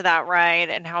soundtrack to that ride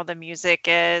and how the music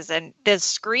is, and the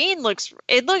screen looks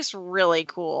really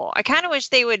cool. I kind of wish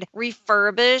they would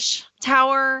refurbish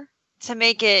Tower to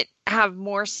make it have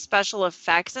more special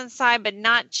effects inside, but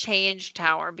not change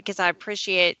Tower, because I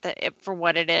appreciate it for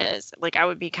what it is. Like, I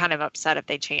would be kind of upset if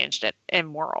they changed it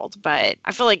in World, but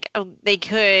I feel like they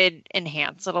could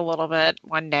enhance it a little bit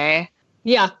one day.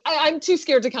 Yeah, I'm too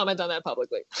scared to comment on that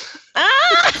publicly.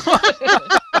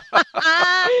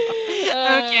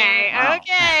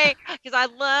 Okay. Because I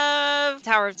love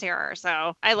Tower of Terror,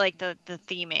 so I like the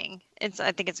theming.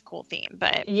 I think it's a cool theme,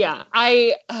 but yeah,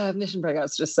 Mission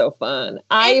Breakout's just so fun.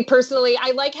 I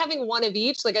like having one of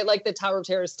each. Like I like that Tower of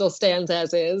Terror still stands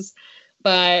as is,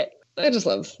 but I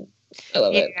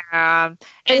love it. Yeah.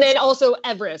 And then also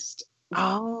Everest.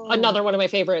 Oh, Another one of my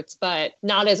favorites, but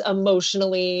not as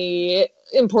emotionally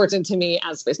important to me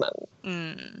as Space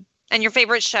Mountain. And your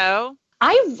favorite show?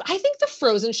 I think the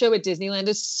Frozen show at Disneyland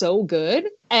is so good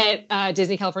at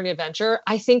Disney California Adventure.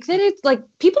 I think that it's like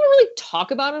people don't really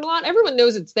talk about it a lot. Everyone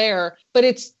knows it's there, but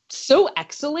it's so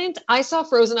excellent. I saw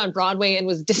Frozen on Broadway and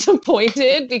was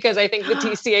disappointed because I think the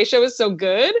TCA show is so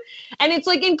good. And it's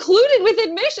like included with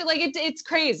admission. Like it's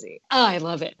crazy. Oh, I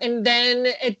love it. And then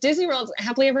at Disney World,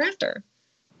 Happily Ever After.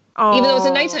 Oh, Even though it's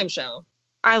a nighttime show.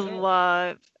 I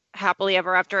love Happily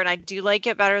Ever After, and I do like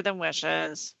it better than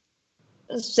Wishes.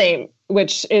 Same,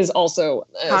 which is also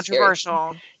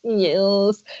Controversial. Scary.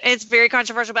 Yes. It's very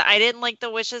controversial, but I didn't like the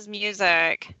Wishes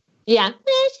music. Yeah.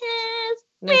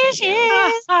 Wishes.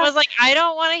 I was like, I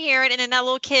don't want to hear it. And then that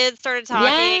little kid started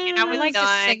talking, and I I was like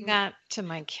done. to sing that to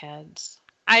my kids.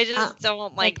 I just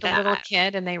don't like the that. little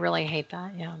kid, and they really hate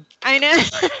that. Yeah. I know.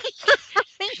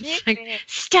 Like,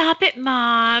 stop it,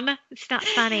 Mom. It's not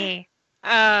funny.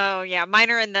 Oh, yeah.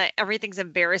 Mine are in the everything's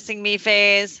embarrassing me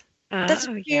phase. That's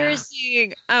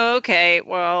embarrassing. Oh, okay.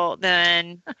 Well,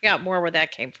 then. I got more where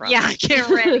that came from. Yeah, get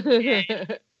ready.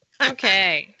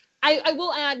 Okay. I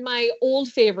will add my old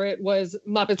favorite was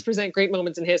Muppets Present Great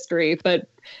Moments in History, but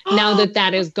now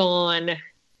that is gone.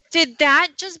 Did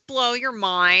that just blow your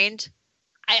mind?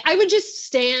 I would just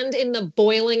stand in the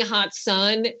boiling hot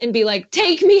sun and be like,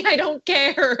 take me, I don't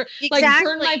care. Exactly. Like,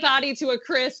 burn my body to a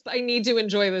crisp. I need to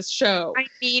enjoy this show. I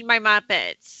need my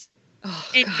Muppets.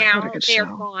 Oh, And God, now what a good they're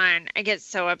show. gone. I get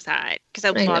so upset because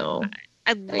I know. love that.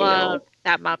 I love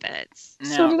that Muppets.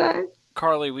 So Now, did I.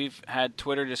 Carly, we've had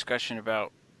Twitter discussion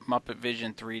about Muppet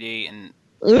Vision 3D, and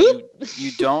Oop.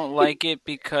 you don't like it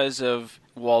because of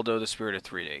Waldo, the Spirit of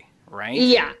 3D, right?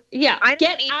 Yeah. I don't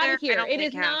Get either. out I of here. don't It think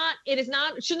is so. not. It is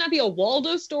not. It should not be a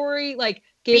Waldo story. Like,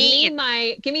 give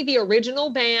me the original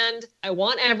band. I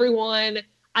want everyone.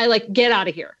 I like, get out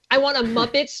of here. I want a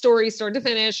Muppet story, start to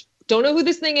finish. Don't know who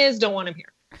this thing is. Don't want him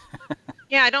here.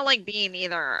 Yeah, I don't like Bean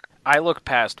either. I look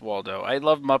past Waldo. I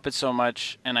love Muppets so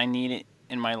much, and I need it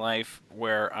in my life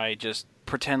where I just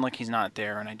pretend like he's not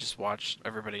there, and I just watch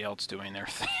everybody else doing their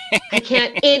thing. I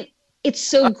can't. It's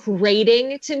so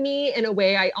grating to me in a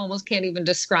way I almost can't even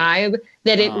describe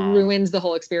that it ruins the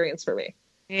whole experience for me.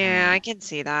 Yeah, I can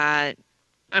see that.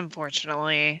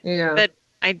 Unfortunately, Yeah. but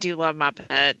I do love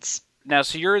Muppets. Now,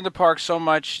 so you're in the park so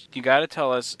much, you got to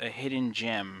tell us a hidden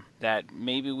gem that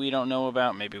maybe we don't know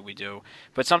about, maybe we do,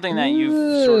 but something that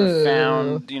you've sort of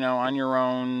found, on your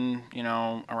own,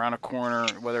 around a corner,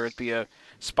 whether it be a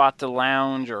spot to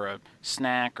lounge or a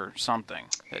snack or something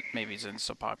that maybe isn't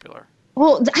so popular.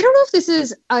 Well, I don't know if this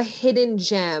is a hidden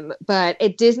gem, but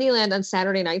at Disneyland on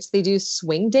Saturday nights, they do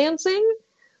swing dancing,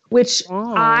 which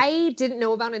I didn't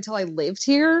know about until I lived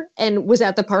here and was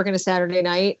at the park on a Saturday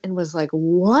night and was like,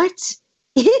 what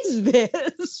is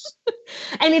this?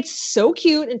 And it's so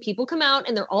cute. And people come out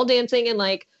and they're all dancing and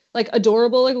like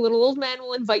adorable, like little old men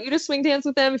will invite you to swing dance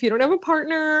with them if you don't have a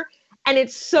partner. And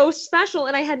it's so special.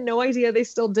 And I had no idea they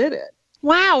still did it.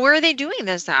 Wow, where are they doing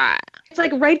this at? It's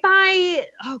like right by,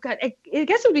 oh God, I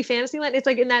guess it would be Fantasyland. It's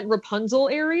like in that Rapunzel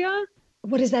area.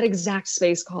 What is that exact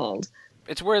space called?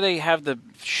 It's where they have the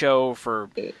show for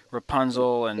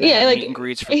Rapunzel and like, meet and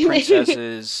greets for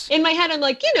princesses. In my head, I'm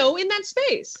like, in that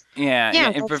space. Yeah,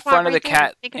 in front of the front of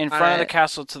the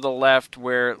castle to the left,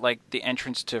 where like the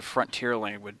entrance to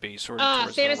Frontierland would be, sort of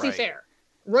towards Fantasy the right. Fair,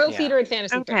 Royal Theater and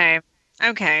Fantasy Fair.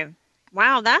 Okay.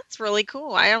 Wow, that's really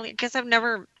cool. I guess I've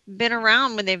never been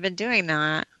around when they've been doing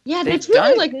that. Yeah, it's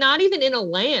really like not even in a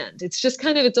land. It's just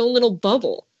kind of its own little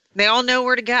bubble. They all know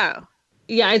where to go.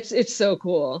 Yeah, it's so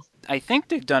cool. I think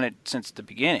they've done it since the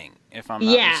beginning, if I'm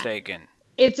not mistaken.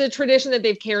 It's a tradition that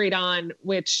they've carried on,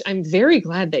 which I'm very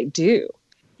glad they do.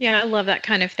 Yeah, I love that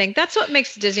kind of thing. That's what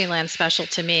makes Disneyland special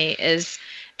to me, is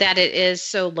that it is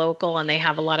so local and they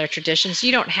have a lot of traditions.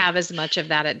 You don't have as much of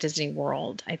that at Disney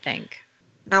World, I think.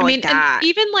 I mean, and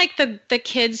even like the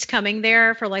kids coming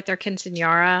there for like their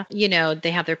quinceañera,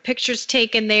 they have their pictures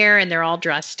taken there and they're all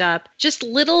dressed up. Just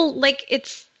little, like,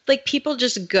 it's like people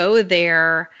just go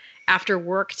there after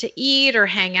work to eat or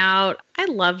hang out. I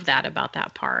love that about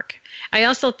that park. I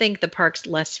also think the park's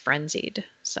less frenzied.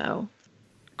 So,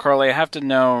 Carly, I have to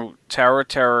know Tower of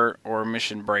Terror or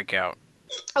Mission Breakout.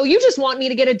 Oh, you just want me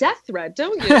to get a death threat,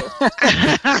 don't you?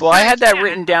 Well, I had that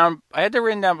written down.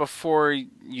 Before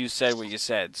you said what you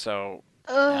said. So.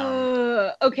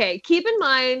 Okay. Keep in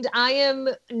mind, I am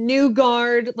new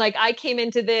guard. Like, I came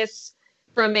into this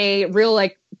from a real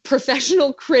like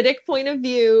professional critic point of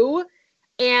view,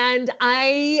 and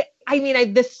I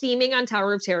mean, the theming on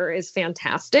Tower of Terror is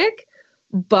fantastic.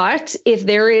 But if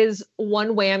there is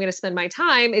one way I'm going to spend my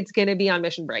time, it's going to be on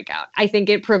Mission Breakout. I think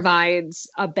it provides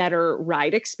a better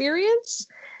ride experience.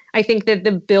 I think that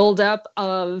the buildup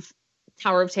of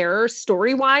Tower of Terror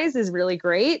story-wise is really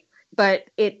great, but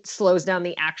it slows down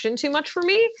the action too much for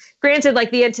me. Granted,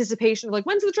 like the anticipation of like,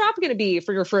 when's the drop going to be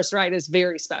for your first ride is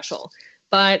very special.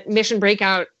 But Mission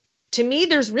Breakout, to me,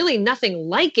 there's really nothing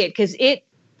like it because it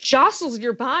jostles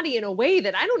your body in a way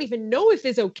that I don't even know if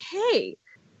is okay.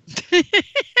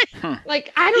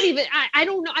 Like, I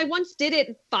don't know. I once did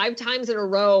it 5 times in a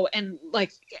row and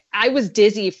like I was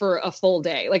dizzy for a full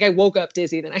day. Like I woke up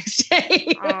dizzy the next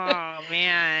day. Oh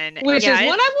man. Which is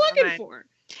what I'm looking for.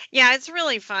 Yeah, it's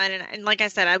really fun. And like I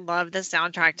said, I love the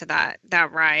soundtrack to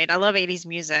that ride. I love 80s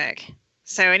music.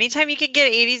 So anytime you can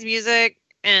get 80s music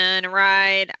and a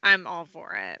ride, I'm all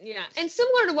for it. Yeah. And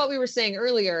similar to what we were saying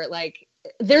earlier, like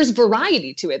there's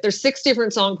variety to it. There's 6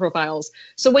 different song profiles.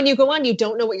 So when you go on, you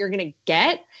don't know what you're going to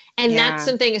get. And that's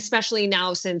something, especially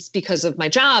now, since because of my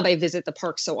job, I visit the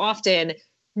park so often,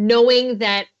 knowing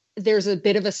that there's a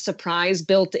bit of a surprise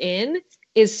built in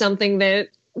is something that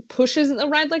pushes a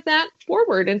ride like that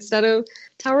forward instead of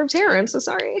Tower of Terror. I'm so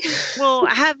sorry. Well,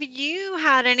 have you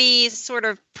had any sort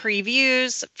of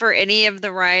previews for any of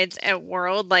the rides at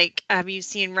World? Like, have you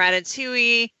seen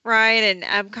Ratatouille ride in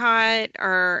Epcot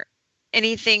or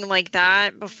anything like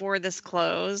that before this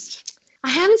closed? I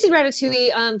haven't seen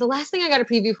Ratatouille. The last thing I got a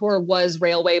preview for was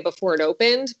Railway before it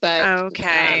opened, but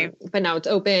but now it's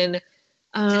open.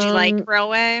 Did you like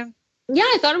Railway? Yeah,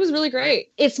 I thought it was really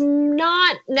great. It's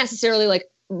not necessarily like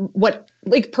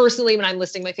personally when I'm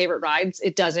listing my favorite rides,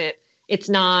 it's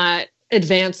not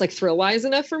advanced like thrill wise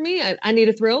enough for me. I need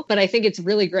a thrill, but I think it's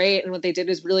really great. And what they did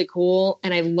is really cool.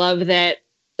 And I love that,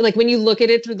 like, when you look at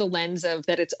it through the lens of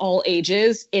that it's all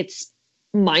ages, it's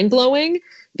mind blowing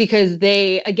because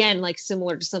they, again, like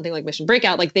similar to something like Mission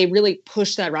Breakout, like they really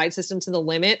push that ride system to the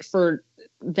limit for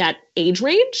that age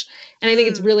range. And I think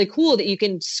it's really cool that you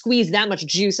can squeeze that much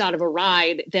juice out of a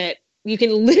ride that you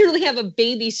can literally have a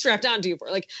baby strapped onto you for.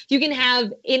 Like, you can have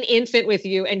an infant with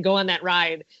you and go on that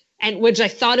ride. And which I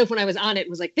thought of when I was on it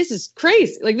was like, this is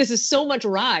crazy. Like, this is so much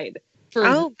ride for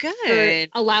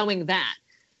allowing that.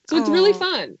 So it's really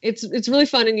fun. It's really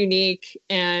fun and unique,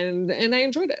 and I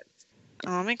enjoyed it.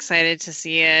 Oh, I'm excited to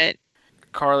see it.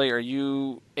 Carlye, are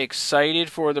you excited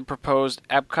for the proposed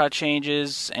Epcot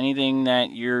changes? Anything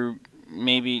that you're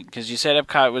maybe, because you said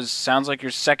Epcot sounds like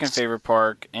your second favorite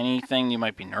park. Anything you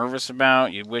might be nervous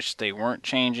about? You wish they weren't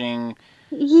changing,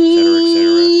 et cetera, et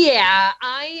cetera? Yeah,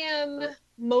 I am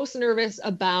most nervous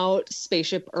about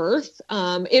Spaceship Earth.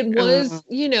 It was,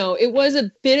 it was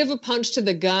a bit of a punch to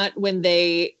the gut when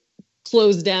they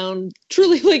closed down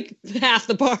truly like half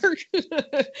the park.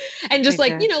 And just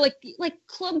like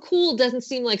Club Cool doesn't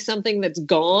seem like something that's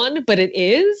gone, but it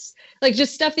is. Like,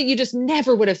 just stuff that you just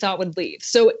never would have thought would leave.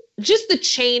 So just the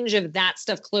change of that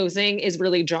stuff closing is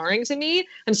really jarring to me.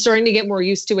 I'm starting to get more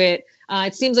used to it.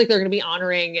 It seems like they're going to be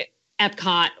honoring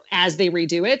Epcot as they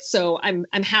redo it. So I'm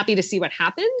happy to see what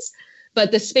happens.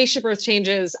 But the Spaceship Earth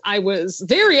changes, I was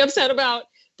very upset about.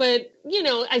 But,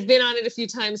 I've been on it a few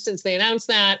times since they announced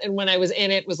that. And when I was in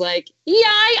it, was like, yeah,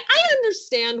 I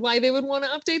understand why they would want to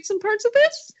update some parts of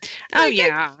this. Oh,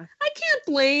 yeah. I can't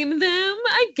blame them.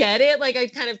 I get it. Like, I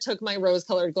kind of took my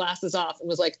rose-colored glasses off and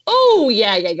was like, oh,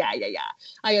 yeah.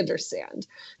 I understand.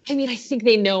 I mean, I think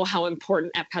they know how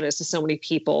important Epcot is to so many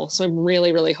people. So I'm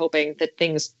really, really hoping that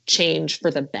things change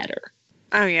for the better.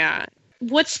 Oh, yeah.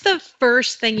 What's the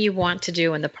first thing you want to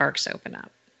do when the parks open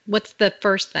up? What's the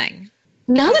first thing?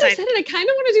 Now that I said it, I kind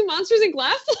of want to do Monsters and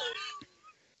Glass.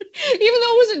 Even though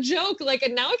it was a joke, like,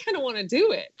 and now I kind of want to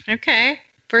do it. Okay.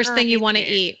 First thing you want to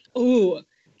eat. Ooh.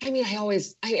 I mean,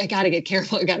 I gotta get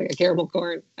caramel. I gotta get caramel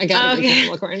corn. I gotta get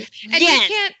caramel corn. And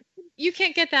you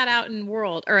can't get that out in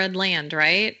World or in Land,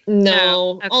 right?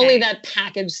 No, only that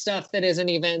packaged stuff that isn't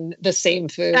even the same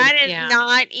food. That is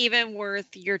not even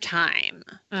worth your time.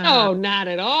 Oh, not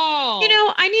at all.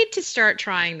 I need to start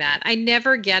trying that. I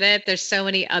never get it. There's so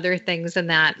many other things in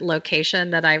that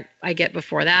location that I get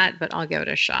before that, but I'll give it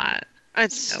a shot.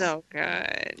 It's so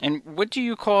good. And what do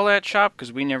you call that shop?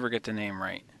 Because we never get the name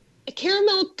right.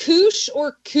 Caramel Couche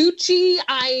or Coochie?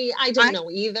 I don't know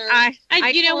either.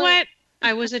 You know what?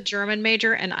 I was a German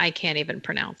major and I can't even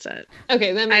pronounce it.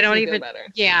 Okay, that makes me feel better.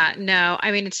 Yeah, no.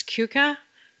 I mean, it's Kuka,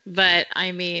 but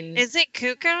I mean, is it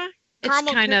Kuka?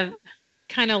 It's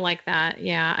kind of like that.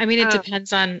 Yeah. I mean, it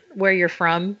depends on where you're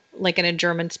from, like in a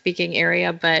German-speaking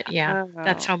area, but yeah,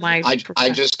 that's how I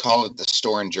just call it the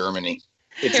store in Germany.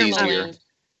 It's easier.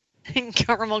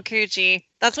 Caramel Coochie.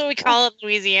 That's what we call it in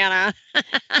Louisiana.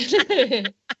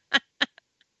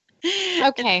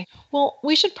 Okay. Well,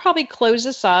 we should probably close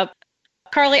this up.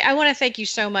 Carlye, I want to thank you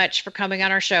so much for coming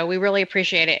on our show. We really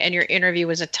appreciate it. And your interview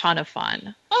was a ton of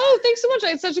fun. Oh, thanks so much. I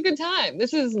had such a good time.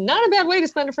 This is not a bad way to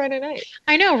spend a Friday night.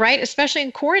 I know, right? Especially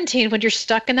in quarantine when you're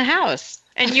stuck in the house.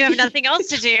 And you have nothing else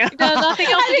to do. No, nothing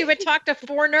else to do but talk to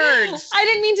four nerds. I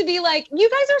didn't mean to be like, you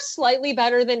guys are slightly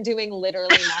better than doing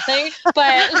literally nothing.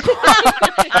 But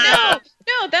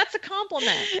no, that's a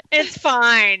compliment. It's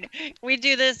fine. We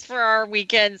do this for our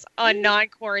weekends on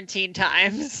non-quarantine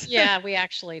times. Yeah, we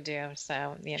actually do.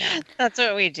 So, That's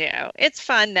what we do. It's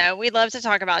fun, though. We love to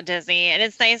talk about Disney. And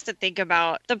it's nice to think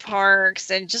about the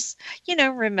parks and just,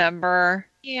 remember.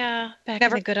 Yeah, back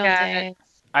in the good old days.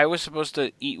 I was supposed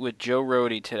to eat with Joe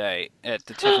Rohde today at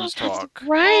the Tiffin's Talk.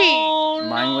 Right. Oh,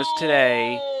 Mine was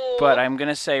today, but I'm going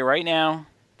to say right now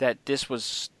that this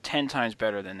was 10 times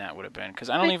better than that would have been, because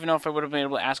I don't even know if I would have been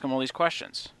able to ask him all these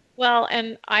questions. Well,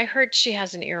 and I heard she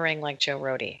has an earring like Joe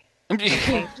Rohde.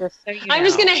 Okay, I'm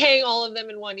just going to hang all of them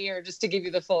in one ear just to give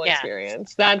you the full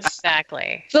experience. That's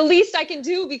exactly the least I can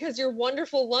do because your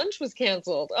wonderful lunch was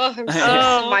canceled. Oh, I'm so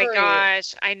sorry. My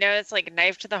gosh. I know it's like a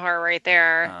knife to the heart right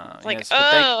there. It's like,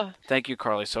 yes, thank you,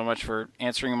 Carlye, so much for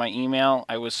answering my email.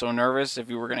 I was so nervous if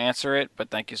you were going to answer it, but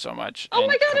thank you so much. Oh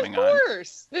my God, of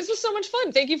course. This was so much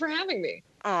fun. Thank you for having me.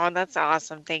 Oh, that's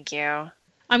awesome. Thank you.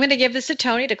 I'm going to give this to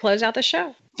Tony to close out the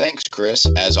show. Thanks, Chris.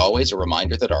 As always, a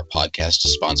reminder that our podcast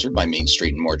is sponsored by Main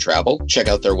Street and More Travel. Check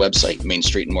out their website,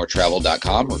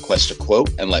 mainstreetandmoretravel.com, request a quote,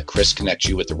 and let Chris connect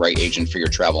you with the right agent for your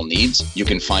travel needs. You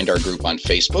can find our group on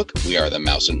Facebook. We are the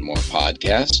Mouse and More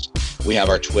Podcast. We have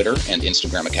our Twitter and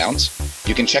Instagram accounts.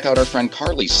 You can check out our friend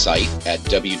Carlye's site at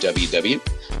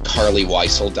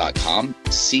www.carlyewisel.com,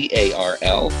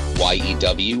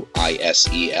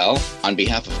 CarlyeWisel. On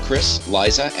behalf of Chris,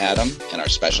 Liza, Adam, and our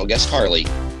special guest Carlye,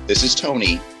 this is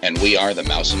Tony, and we are the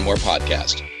Mouse and More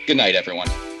podcast. Good night, everyone.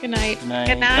 Good night. Good night.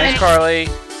 Good night. Thanks,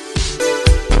 Carlye.